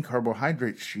carbohydrates. Any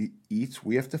carbohydrates she eats,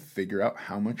 we have to figure out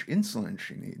how much insulin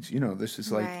she needs. This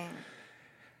is like, right.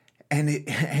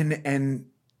 And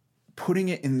putting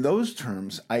it in those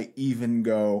terms, I even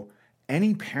go,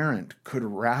 any parent could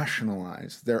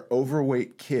rationalize their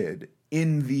overweight kid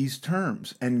in these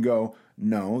terms and go,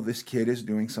 no, this kid is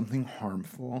doing something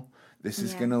harmful. This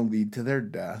is going to lead to their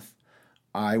death.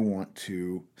 I want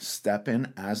to step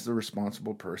in as the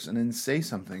responsible person and say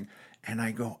something. And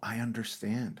I go, I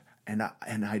understand. And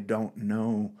I don't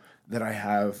know that I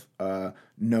have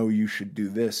no, you should do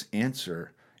this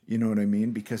answer. You know what I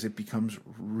mean? Because it becomes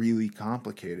really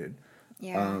complicated.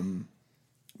 Yeah.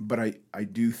 But I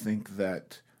do think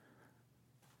that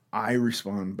I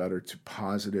respond better to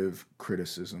positive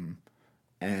criticism,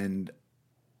 and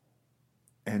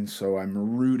so I'm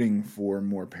rooting for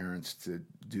more parents to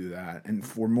do that and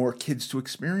for more kids to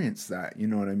experience that. You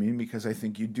know what I mean? Because I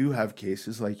think you do have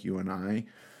cases like you and I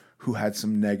who had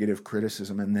some negative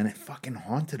criticism and then it fucking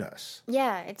haunted us.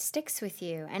 Yeah, it sticks with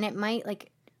you, and it might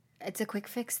it's a quick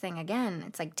fix thing again.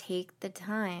 It's like take the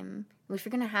time. If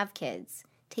you're going to have kids,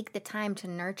 take the time to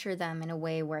nurture them in a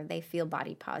way where they feel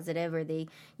body positive, or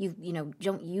you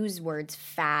don't use words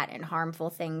fat and harmful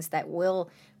things that will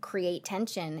create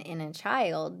tension in a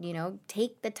child.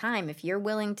 Take the time. If you're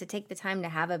willing to take the time to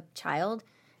have a child,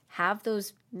 have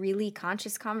those really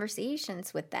conscious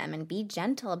conversations with them and be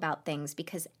gentle about things,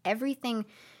 because everything,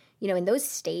 in those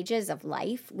stages of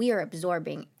life, we are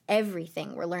absorbing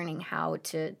everything. We're learning how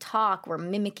to talk. We're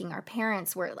mimicking our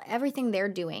parents. We're everything they're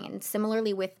doing. And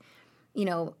similarly with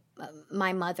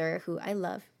my mother, who I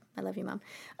love you,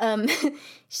 Mom.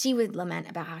 She would lament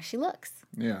about how she looks.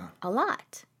 Yeah. A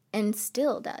lot. And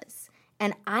still does.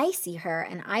 And I see her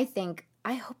and I think,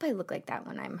 I hope I look like that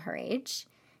when I'm her age.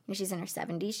 She's in her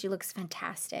 70s. She looks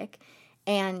fantastic.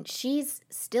 And she's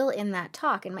still in that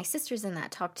talk. And my sister's in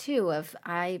that talk too of,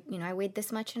 I weighed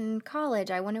this much in college.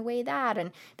 I want to weigh that.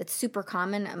 And that's super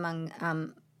common among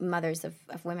mothers of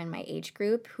women my age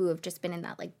group who have just been in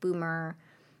that like boomer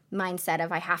mindset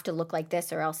of I have to look like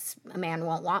this or else a man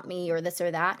won't want me or this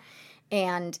or that.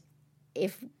 And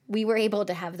if we were able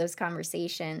to have those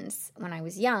conversations when I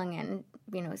was young and,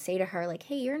 say to her like,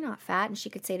 hey, you're not fat. And she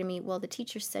could say to me, well, the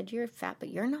teacher said you're fat, but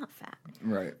you're not fat.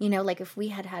 Right. Like if we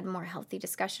had more healthy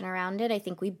discussion around it, I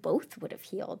think we both would have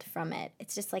healed from it.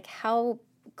 It's just like, how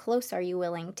close are you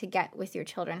willing to get with your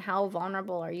children? How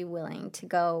vulnerable are you willing to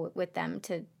go with them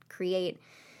to create,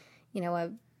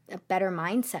 a better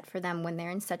mindset for them when they're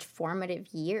in such formative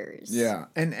years? Yeah.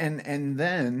 And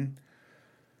then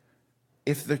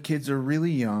if the kids are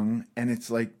really young and it's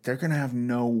like they're going to have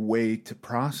no way to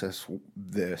process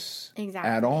this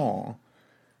at all,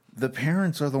 the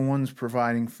parents are the ones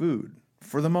providing food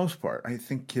for the most part. I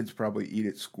think kids probably eat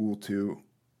at school too.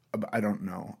 I don't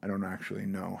know. I don't actually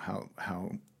know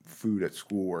how food at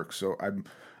school works. So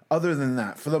other than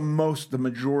that, for the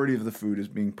majority of the food is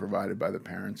being provided by the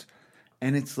parents.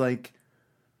 And it's like,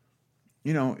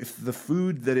 if the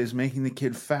food that is making the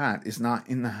kid fat is not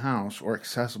in the house or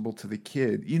accessible to the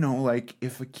kid, like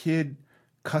if a kid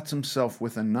cuts himself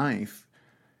with a knife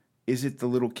is it the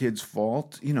little kid's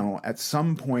fault? You know, at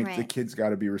some point, the Right. kid's got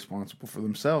to be responsible for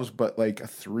themselves. But like a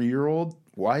 3-year-old,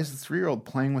 why is the 3-year-old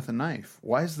playing with a knife?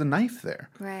 Why is the knife there?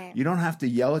 Right. You don't have to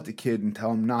yell at the kid and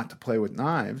tell him not to play with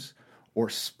knives or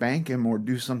spank him or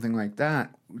do something like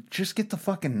that. Just get the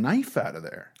fucking knife out of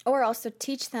there. Or also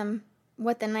teach them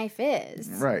what the knife is.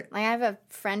 Right. Like I have a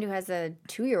friend who has a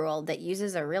 2-year-old that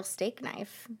uses a real steak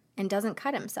knife and doesn't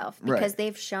cut himself because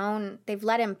Right. they've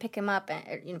let him pick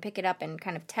it up and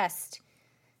kind of test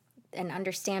and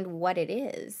understand what it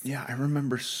is. Yeah, I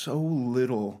remember so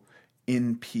little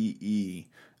in PE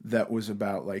that was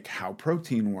about like how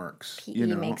protein works.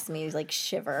 PE makes me like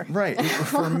shiver. Right.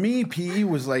 For me, PE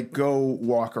was like, go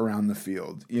walk around the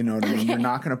field. You know what I mean? You're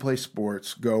not going to play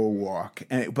sports. Go walk.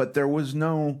 But there was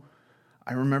no,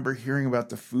 I remember hearing about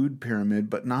the food pyramid,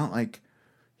 but not like,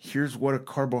 here's what a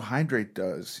carbohydrate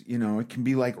does. You know, it can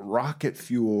be like rocket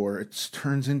fuel or it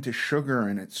turns into sugar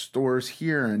and it stores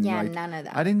here. And Yeah, like, none of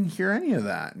that. I didn't hear any of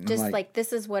that. And Just like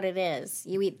this is what it is.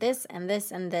 You eat this and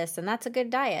this and this, and that's a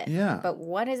good diet. Yeah. But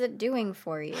what is it doing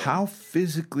for you? how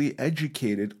physically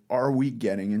educated are we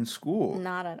getting in school?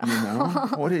 Not at all. You know,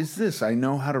 what is this? I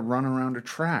know how to run around a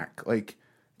track. Like,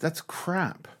 that's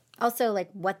crap. Also, like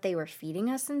what they were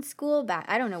feeding us in school back.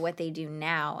 I don't know what they do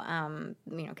now.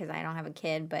 You know, because I don't have a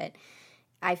kid, but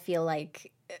I feel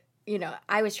like, you know,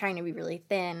 I was trying to be really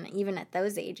thin even at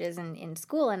those ages and in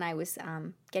school, and I was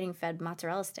getting fed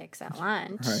mozzarella sticks at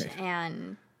lunch Right.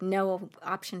 and no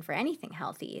option for anything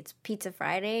healthy. It's Pizza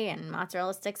Friday and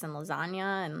mozzarella sticks and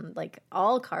lasagna and like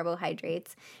all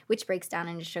carbohydrates, which breaks down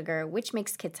into sugar, which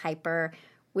makes kids hyper,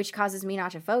 which causes me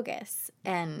not to focus.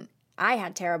 And I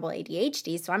had terrible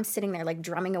ADHD, so I'm sitting there like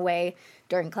drumming away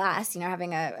during class, you know,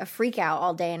 having a freak out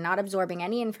all day and not absorbing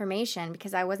any information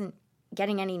because I wasn't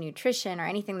getting any nutrition or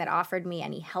anything that offered me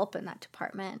any help in that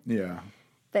department. Yeah.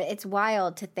 But it's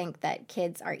wild to think that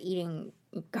kids are eating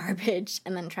garbage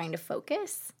and then trying to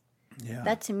focus. Yeah.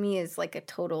 That to me is like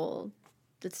it's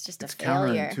just it's a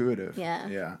failure. counterintuitive. Yeah.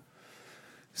 Yeah.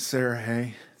 Sarah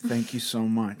Hay, thank you so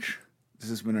much. This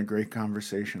has been a great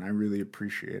conversation. I really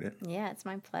appreciate it. Yeah, it's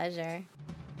my pleasure.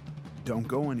 Don't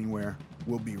go anywhere.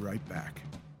 We'll be right back.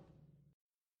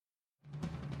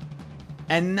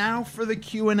 And now for the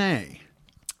Q&A.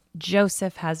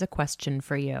 Joseph has a question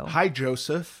for you. Hi,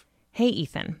 Joseph. Hey,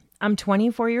 Ethan. I'm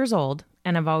 24 years old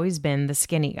and I've always been the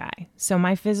skinny guy. So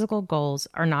my physical goals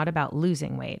are not about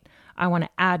losing weight. I want to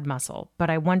add muscle, but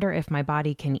I wonder if my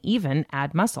body can even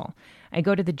add muscle. I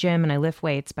go to the gym and I lift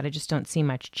weights, but I just don't see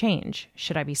much change.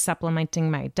 Should I be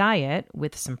supplementing my diet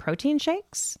with some protein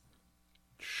shakes?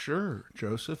 Sure,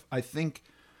 Joseph. I think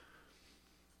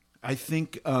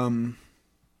Dr.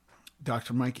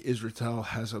 Mike Israetel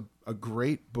has a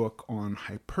great book on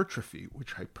hypertrophy,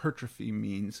 which hypertrophy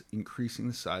means increasing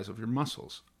the size of your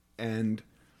muscles. And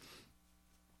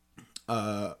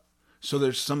so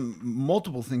there's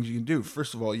multiple things you can do.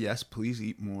 First of all, yes, please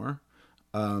eat more.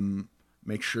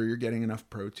 Make sure you're getting enough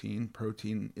protein.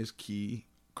 Protein is key.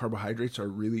 Carbohydrates are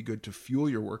really good to fuel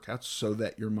your workouts so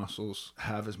that your muscles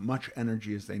have as much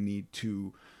energy as they need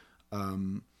to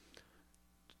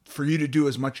for you to do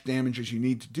as much damage as you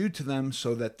need to do to them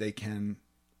so that they can,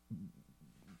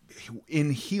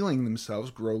 in healing themselves,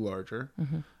 grow larger.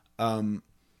 Mm-hmm.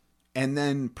 And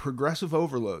then progressive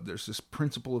overload. There's this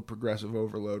principle of progressive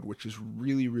overload, which is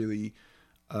really, really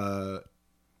a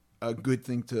good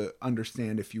thing to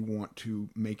understand if you want to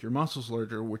make your muscles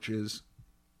larger, which is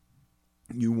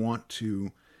you want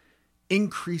to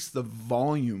increase the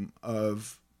volume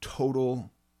of total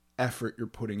effort you're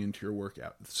putting into your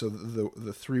workout. So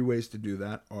the three ways to do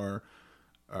that are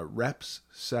reps,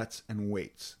 sets, and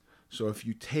weights. So if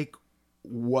you take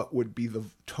what would be the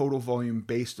total volume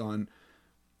based on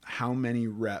how many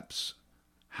reps,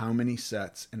 how many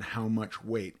sets, and how much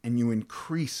weight, and you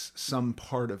increase some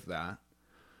part of that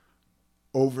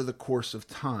over the course of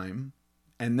time,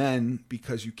 and then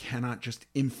because you cannot just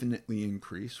infinitely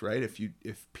increase, right?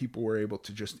 If people were able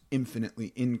to just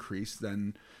infinitely increase,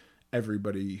 then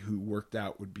everybody who worked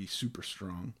out would be super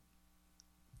strong.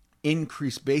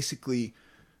 Increase basically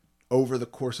over the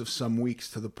course of some weeks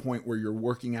to the point where you're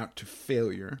working out to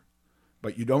failure,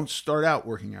 but you don't start out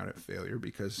working out at failure,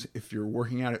 because if you're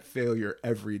working out at failure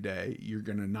every day, you're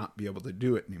going to not be able to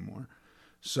do it anymore.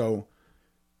 So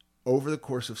over the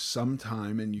course of some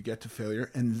time, and you get to failure,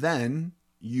 and then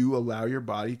you allow your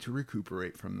body to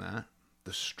recuperate from that,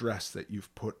 the stress that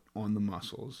you've put on the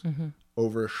muscles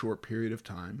over a short period of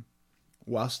time,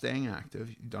 while staying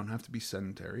active. You don't have to be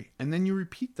sedentary. And then you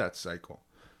repeat that cycle.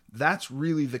 That's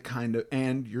really the kind of,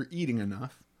 and you're eating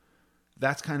enough.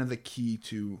 That's kind of the key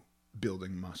to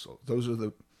building muscle. Those are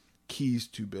the keys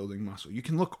to building muscle. You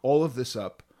can look all of this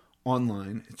up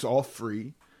online. It's all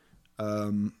free.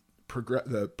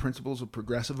 The Principles of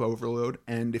Progressive Overload.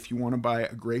 And if you want to buy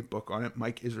a great book on it,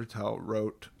 Mike Isertel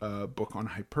wrote a book on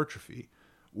hypertrophy,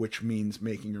 which means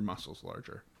making your muscles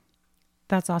larger.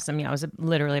 That's awesome. Yeah, I was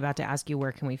literally about to ask you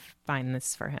where can we find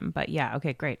this for him. But yeah,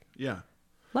 okay, great. Yeah.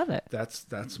 Love it.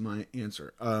 That's my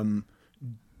answer.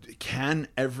 Can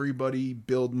everybody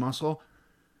build muscle?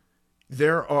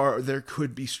 There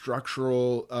could be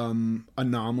structural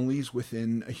anomalies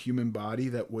within a human body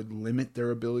that would limit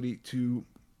their ability to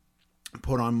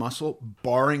put on muscle.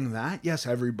 Barring that, yes,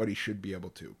 everybody should be able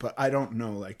to. But I don't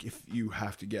know, like, if you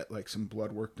have to get like some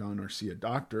blood work done or see a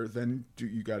doctor, then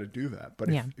you got to do that. But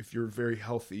if you're a very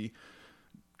healthy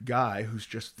guy who's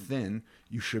just thin,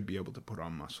 you should be able to put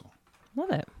on muscle.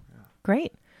 Love it. Yeah.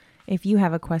 Great. If you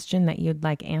have a question that you'd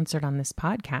like answered on this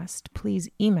podcast, please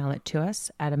email it to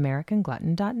us at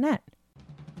americanglutton.net.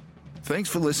 Thanks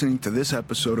for listening to this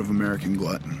episode of American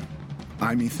Glutton.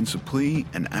 I'm Ethan Suplee,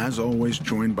 and as always,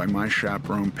 joined by my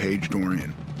chaperone, Paige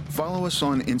Dorian. Follow us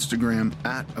on Instagram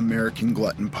at American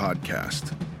Glutton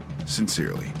Podcast.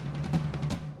 Sincerely.